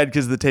feel bad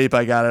because the tape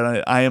I got on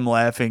it, I am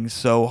laughing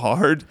so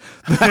hard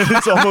that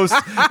it's almost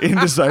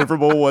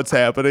indecipherable what's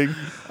happening.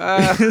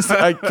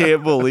 I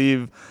can't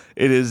believe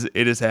it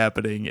is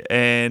happening.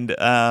 And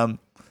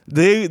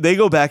they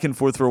go back and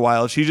forth for a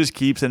while. She just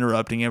keeps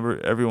interrupting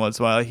every once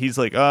in a while. He's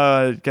like,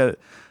 "Oh,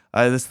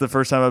 this is the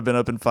first time I've been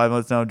up in 5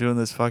 months now doing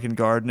this fucking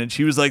garden." And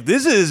she was like,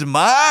 "This is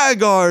my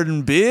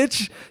garden,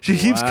 bitch." She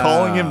keeps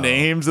calling him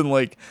names, and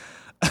like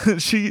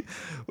she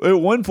at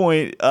one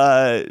point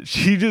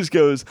she just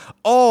goes,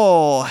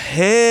 "Oh,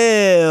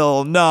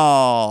 hell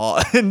no."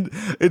 And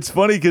it's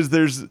funny because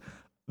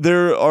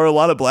there are a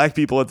lot of black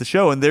people at the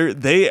show, and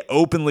they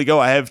openly go,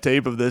 I have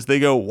tape of this. They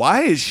go,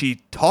 "Why is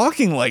she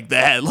talking like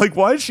that? Like,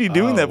 why is she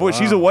doing that? Boy,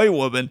 she's a white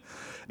woman."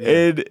 Yeah.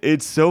 And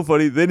it's so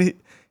funny. Then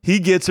he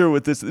gets her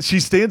with this. She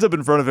stands up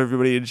in front of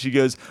everybody and she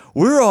goes,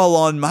 "We're all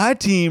on my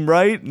team,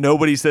 right?"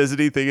 Nobody says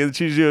anything. And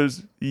she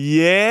goes,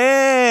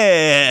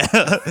 "Yeah."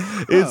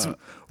 It's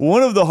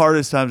one of the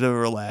hardest times I've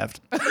ever laughed.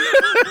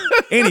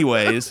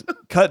 Anyways,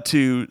 cut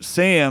to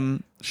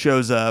Sam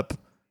shows up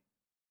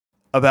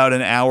about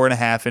an hour and a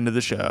half into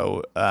the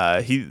show.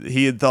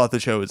 He had thought the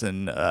show was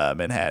in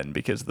Manhattan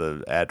because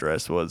the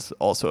address was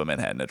also a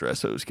Manhattan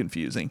address, so it was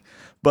confusing.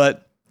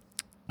 But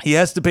he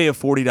has to pay a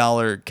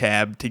 $40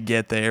 cab to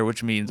get there,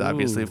 which means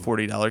obviously a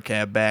 $40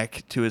 cab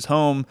back to his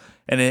home.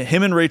 And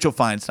him and Rachel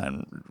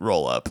Feinstein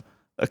roll up.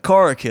 A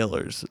car of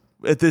killers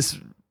at this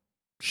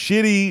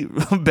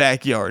shitty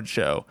backyard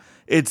show.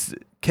 It's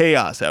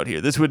chaos out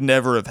here. This would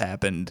never have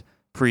happened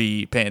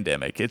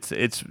pre-pandemic.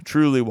 It's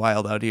truly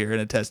wild out here,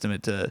 and a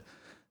testament to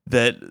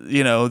that.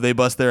 You know, they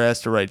bust their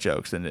ass to write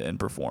jokes and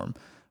perform.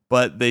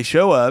 But they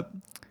show up.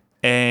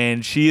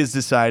 And she has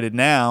decided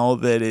now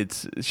that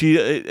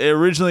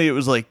originally it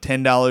was like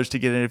 $10 to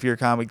get in if you're a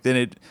comic. Then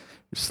it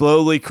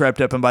slowly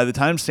crept up. And by the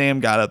time Sam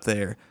got up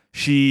there,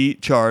 she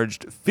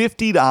charged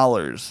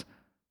 $50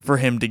 for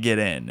him to get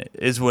in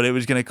is what it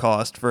was going to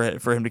cost for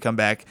him to come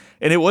back.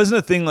 And it wasn't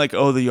a thing like,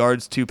 "Oh, the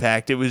yard's too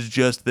packed." It was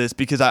just this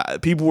because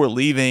people were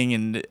leaving,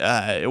 and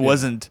it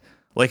wasn't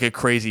like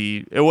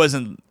it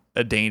wasn't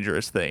a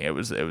dangerous thing. It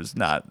was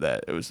not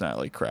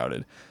like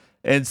crowded.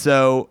 And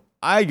so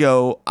I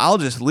go, "I'll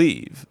just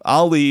leave.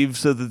 I'll leave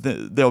so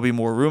that there'll be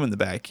more room in the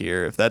back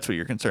here if that's what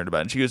you're concerned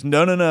about." And she goes,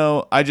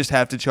 No. I just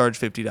have to charge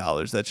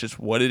 $50. That's just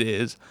what it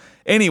is.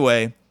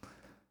 Anyway,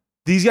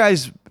 these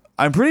guys,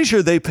 I'm pretty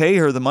sure they pay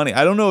her the money.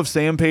 I don't know if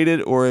Sam paid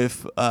it or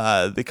if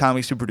the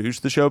comics who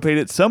produced the show paid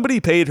it.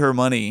 Somebody paid her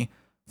money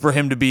for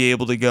him to be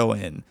able to go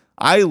in.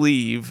 I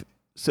leave,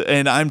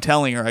 and I'm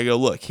telling her, I go,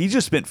 "Look, he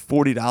just spent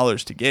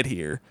 $40 to get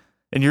here,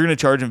 and you're going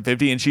to charge him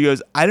 $50." And she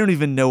goes, "I don't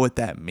even know what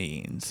that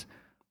means."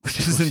 Which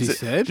is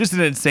just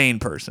an insane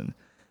person.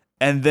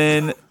 And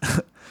then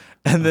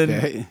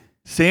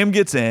Sam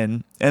gets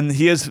in, and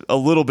he has a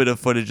little bit of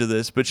footage of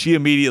this, but she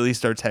immediately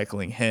starts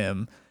heckling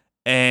him.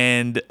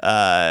 And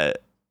I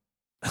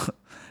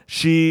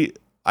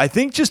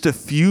think just a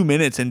few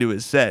minutes into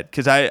his set,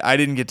 because I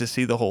didn't get to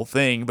see the whole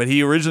thing, but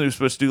he originally was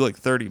supposed to do like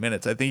 30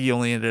 minutes. I think he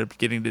only ended up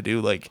getting to do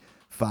like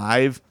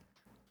 5.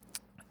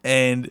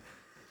 And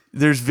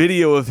there's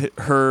video of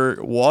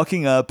her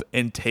walking up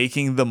and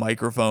taking the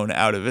microphone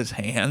out of his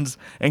hands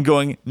and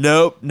going,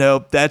 Nope,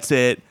 that's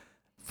it.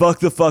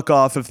 Fuck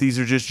off if these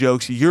are just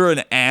jokes. You're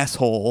an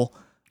asshole."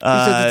 She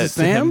said that to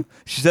Sam?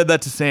 She said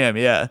that to Sam,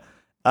 yeah.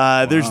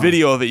 There's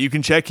video of it. You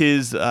can check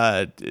his,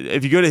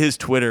 if you go to his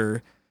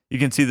Twitter, you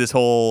can see this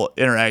whole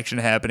interaction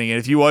happening. And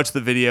if you watch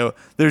the video,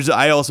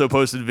 I also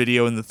posted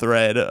video in the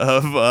thread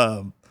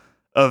of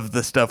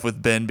the stuff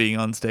with Ben being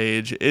on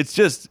stage. It's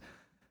just,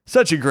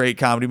 such a great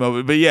comedy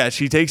moment. But yeah,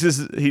 she takes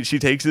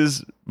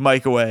his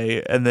mic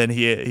away, and then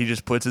he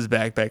just puts his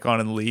backpack on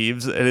and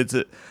leaves.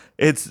 And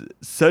it's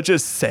such a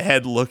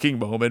sad looking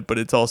moment, but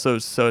it's also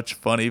such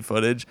funny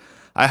footage.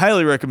 I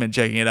highly recommend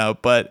checking it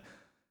out. But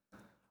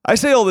I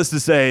say all this to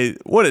say,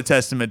 what a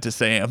testament to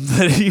Sam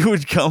that he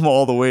would come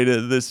all the way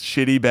to this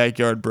shitty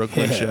backyard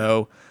Brooklyn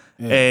show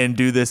and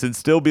do this and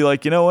still be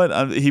like, you know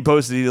what? He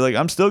posted, he's like,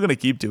 I'm still going to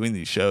keep doing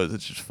these shows.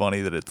 It's just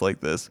funny that it's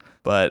like this.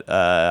 But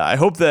I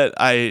hope that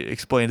I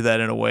explained that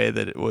in a way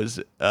that it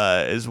was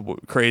as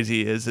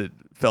crazy as it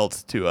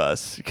felt to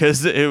us,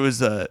 because it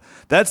was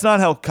that's not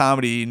how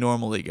comedy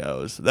normally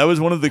goes. That was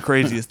one of the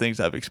craziest things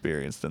I've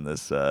experienced in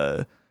this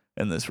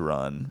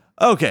run.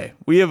 Okay,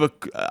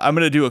 I'm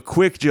going to do a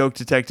quick joke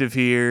detective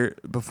here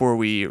before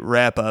we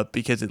wrap up,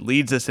 because it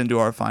leads us into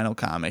our final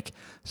comic.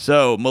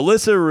 So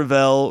Melissa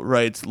Ravel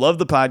writes, love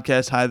the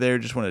podcast. Hi there.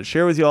 Just wanted to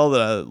share with you all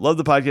that I love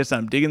the podcast.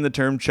 I'm digging the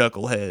term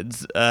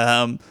chuckleheads.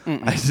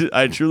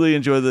 I truly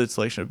enjoy the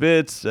selection of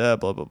bits, blah,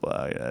 blah, blah.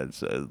 I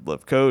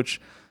love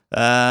Coach.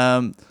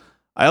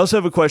 I also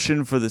have a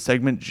question for the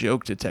segment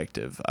Joke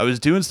Detective. I was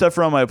doing stuff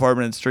around my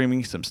apartment and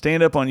streaming some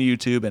stand-up on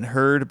YouTube and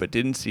heard but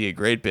didn't see a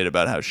great bit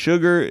about how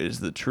sugar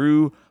is the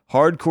true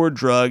hardcore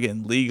drug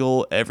and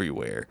legal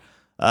everywhere.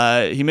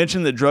 He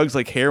mentioned that drugs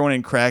like heroin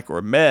and crack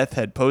or meth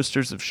had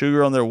posters of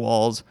sugar on their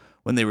walls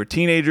when they were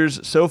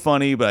teenagers. So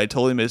funny, but I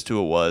totally missed who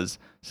it was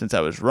since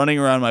I was running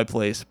around my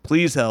place.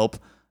 Please help.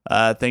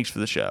 Thanks for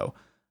the show.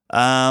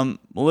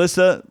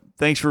 Melissa,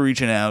 thanks for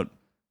reaching out.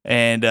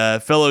 And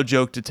fellow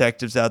joke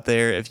detectives out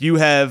there, if you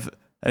have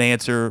an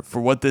answer for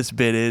what this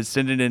bit is,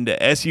 send it into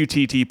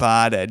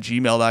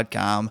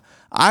suttpod@gmail.com.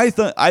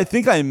 I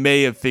think I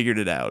may have figured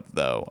it out,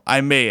 though.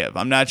 I may have.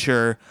 I'm not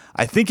sure.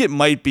 I think it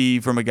might be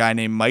from a guy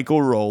named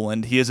Michael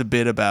Rowland. He has a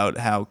bit about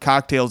how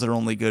cocktails are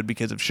only good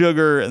because of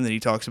sugar, and then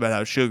he talks about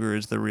how sugar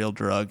is the real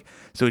drug.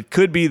 So it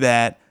could be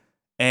that.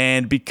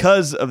 And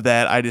because of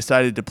that, I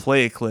decided to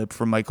play a clip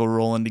from Michael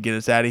Rowland to get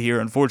us out of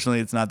here. Unfortunately,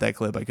 it's not that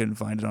clip. I couldn't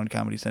find it on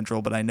Comedy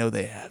Central, but I know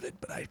they have it,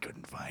 but I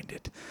couldn't find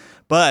it.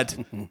 But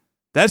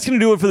that's going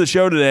to do it for the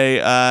show today.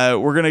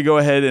 We're going to go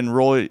ahead and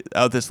roll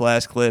out this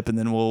last clip, and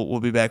then we'll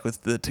be back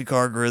with the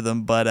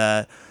Takargorithm.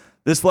 But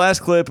this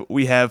last clip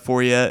we have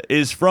for you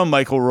is from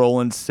Michael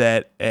Rowland's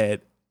set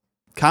at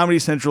Comedy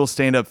Central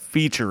Stand-Up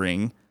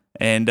Featuring.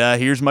 And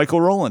here's Michael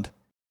Rowland.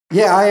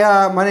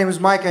 Yeah, my name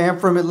is Mike. I am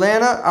from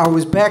Atlanta. I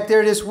was back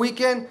there this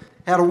weekend.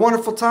 Had a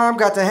wonderful time.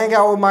 Got to hang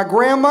out with my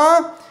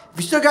grandma.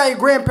 If you still got your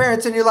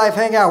grandparents in your life,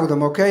 hang out with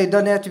them, okay? It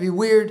doesn't have to be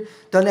weird.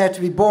 Doesn't have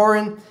to be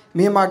boring.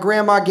 Me and my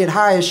grandma get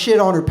high as shit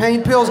on her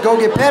pain pills. Go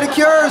get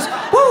pedicures.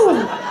 Woo!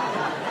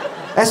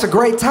 That's a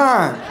great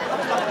time.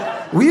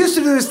 We used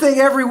to do this thing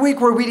every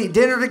week where we'd eat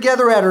dinner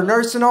together at her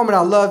nursing home, and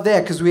I loved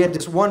that because we had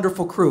this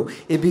wonderful crew.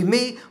 It'd be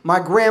me, my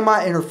grandma,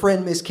 and her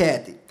friend, Miss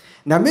Kathy.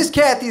 Now, Miss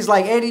Kathy's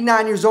like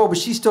 89 years old, but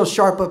she's still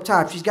sharp up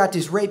top. She's got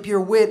this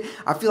rapier wit.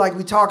 I feel like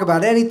we talk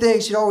about anything.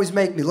 She'd always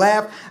make me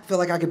laugh. I feel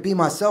like I could be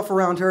myself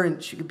around her,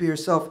 and she could be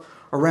herself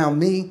around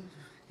me.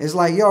 It's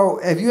like, yo,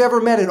 have you ever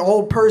met an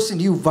old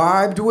person you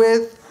vibed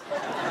with?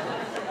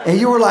 And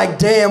you were like,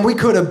 damn, we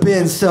could have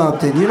been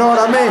something. You know what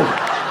I mean?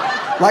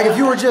 Like if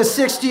you were just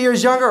 60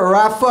 years younger, or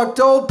I fucked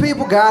old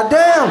people,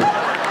 goddamn.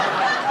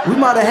 We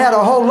might have had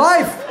a whole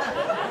life.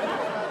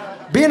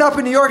 Being up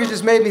in New York has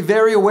just made me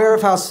very aware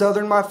of how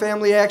southern my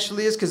family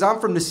actually is, because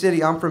I'm from the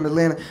city, I'm from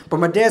Atlanta, but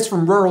my dad's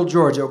from rural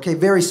Georgia, okay?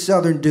 Very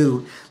southern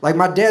dude. Like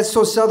my dad's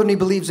so southern he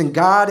believes in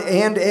God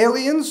and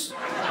aliens.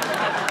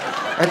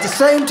 At the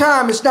same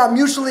time, it's not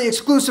mutually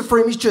exclusive for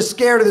him, he's just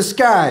scared of the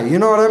sky, you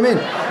know what I mean?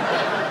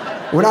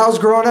 When I was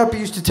growing up, he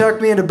used to tuck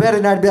me into bed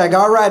at night and be like,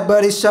 all right,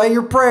 buddy, say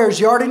your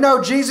prayers. You already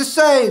know Jesus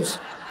saves.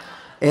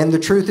 And the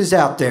truth is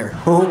out there.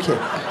 Okay.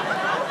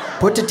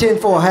 Put the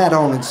tinfoil hat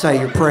on and say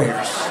your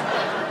prayers.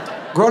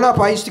 Growing up,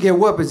 I used to get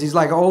whoopings. He's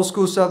like an old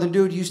school southern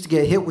dude. Used to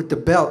get hit with the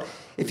belt.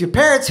 If your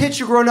parents hit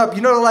you growing up,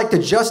 you know they like to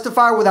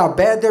justify with how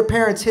bad their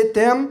parents hit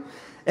them?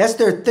 That's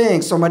their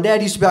thing. So my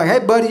dad used to be like, hey,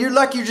 buddy, you're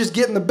lucky you're just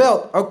getting the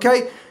belt,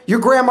 okay? Your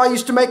grandma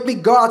used to make me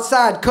go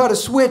outside, cut a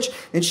switch,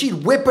 and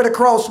she'd whip it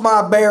across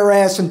my bare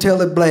ass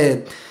until it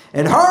bled.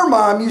 And her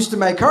mom used to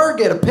make her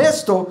get a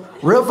pistol,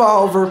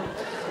 revolver,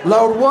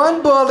 load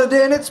one bullet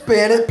in it,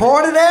 spin it,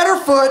 point it at her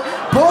foot,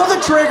 pull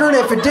the trigger, and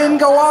if it didn't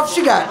go off,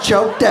 she got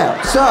choked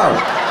out. So,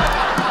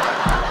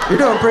 you're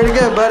doing pretty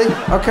good, buddy,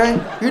 okay?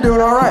 You're doing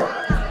all right.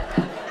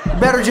 You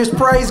better just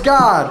praise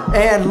God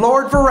and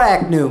Lord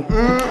Varaknu.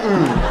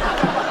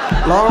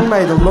 Long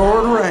may the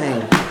Lord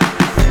reign.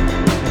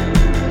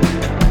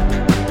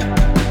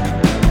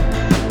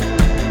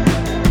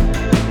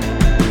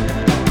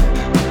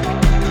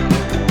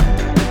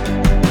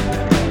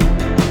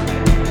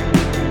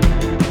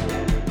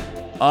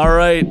 All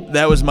right,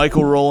 that was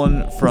Michael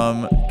Rowland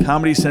from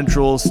Comedy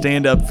Central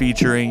Stand-Up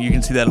Featuring. You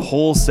can see that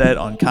whole set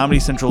on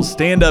Comedy Central's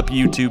Stand-Up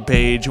YouTube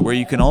page, where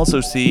you can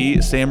also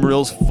see Sam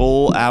Reel's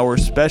full hour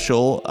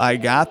special, I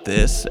Got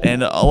This,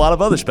 and a lot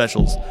of other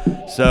specials.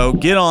 So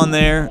get on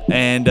there,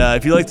 and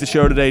if you like the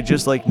show today,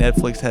 just like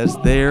Netflix has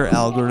their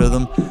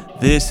algorithm,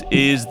 this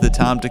is the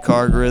Tom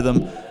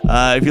Takargorithm.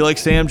 If you like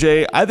Sam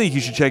J, I think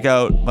you should check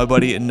out my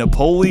buddy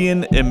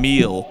Napoleon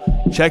Emile.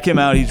 Check him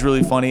out. He's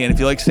really funny. And if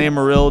you like Sam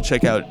Morrill,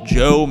 check out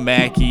Joe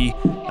Mackey.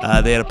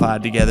 They had a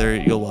pod together.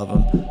 You'll love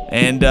them.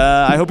 And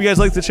I hope you guys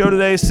liked the show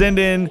today. Send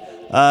in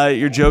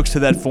your jokes to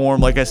that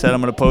form. Like I said,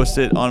 I'm going to post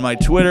it on my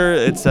Twitter.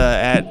 It's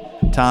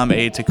at Tom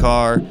A.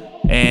 Takar.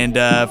 And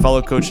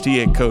follow Coach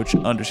T at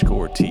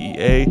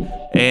Coach_TEA.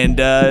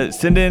 And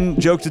send in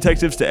joke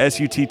detectives to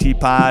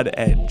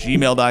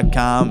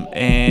suttpod@gmail.com.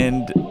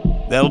 And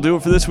that'll do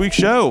it for this week's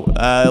show.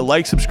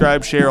 Like,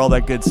 subscribe, share, all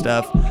that good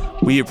stuff.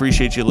 We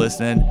appreciate you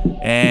listening.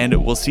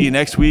 And we'll see you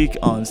next week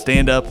on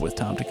Stand Up with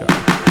Tom Takar.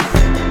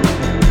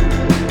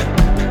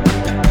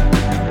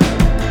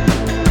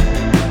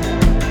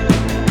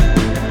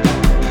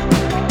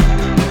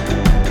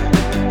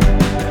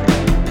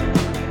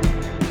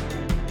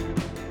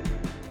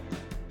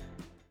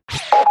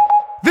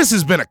 This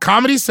has been a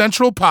Comedy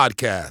Central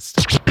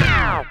podcast.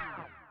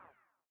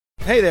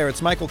 Hey there,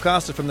 it's Michael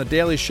Costa from The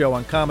Daily Show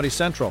on Comedy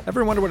Central.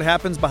 Ever wonder what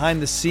happens behind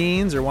the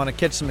scenes or want to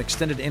catch some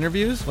extended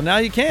interviews? Well, now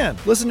you can.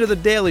 Listen to The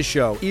Daily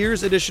Show,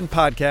 Ears Edition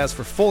podcast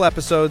for full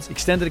episodes,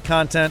 extended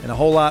content, and a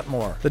whole lot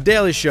more. The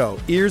Daily Show,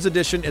 Ears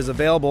Edition is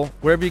available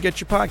wherever you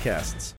get your podcasts.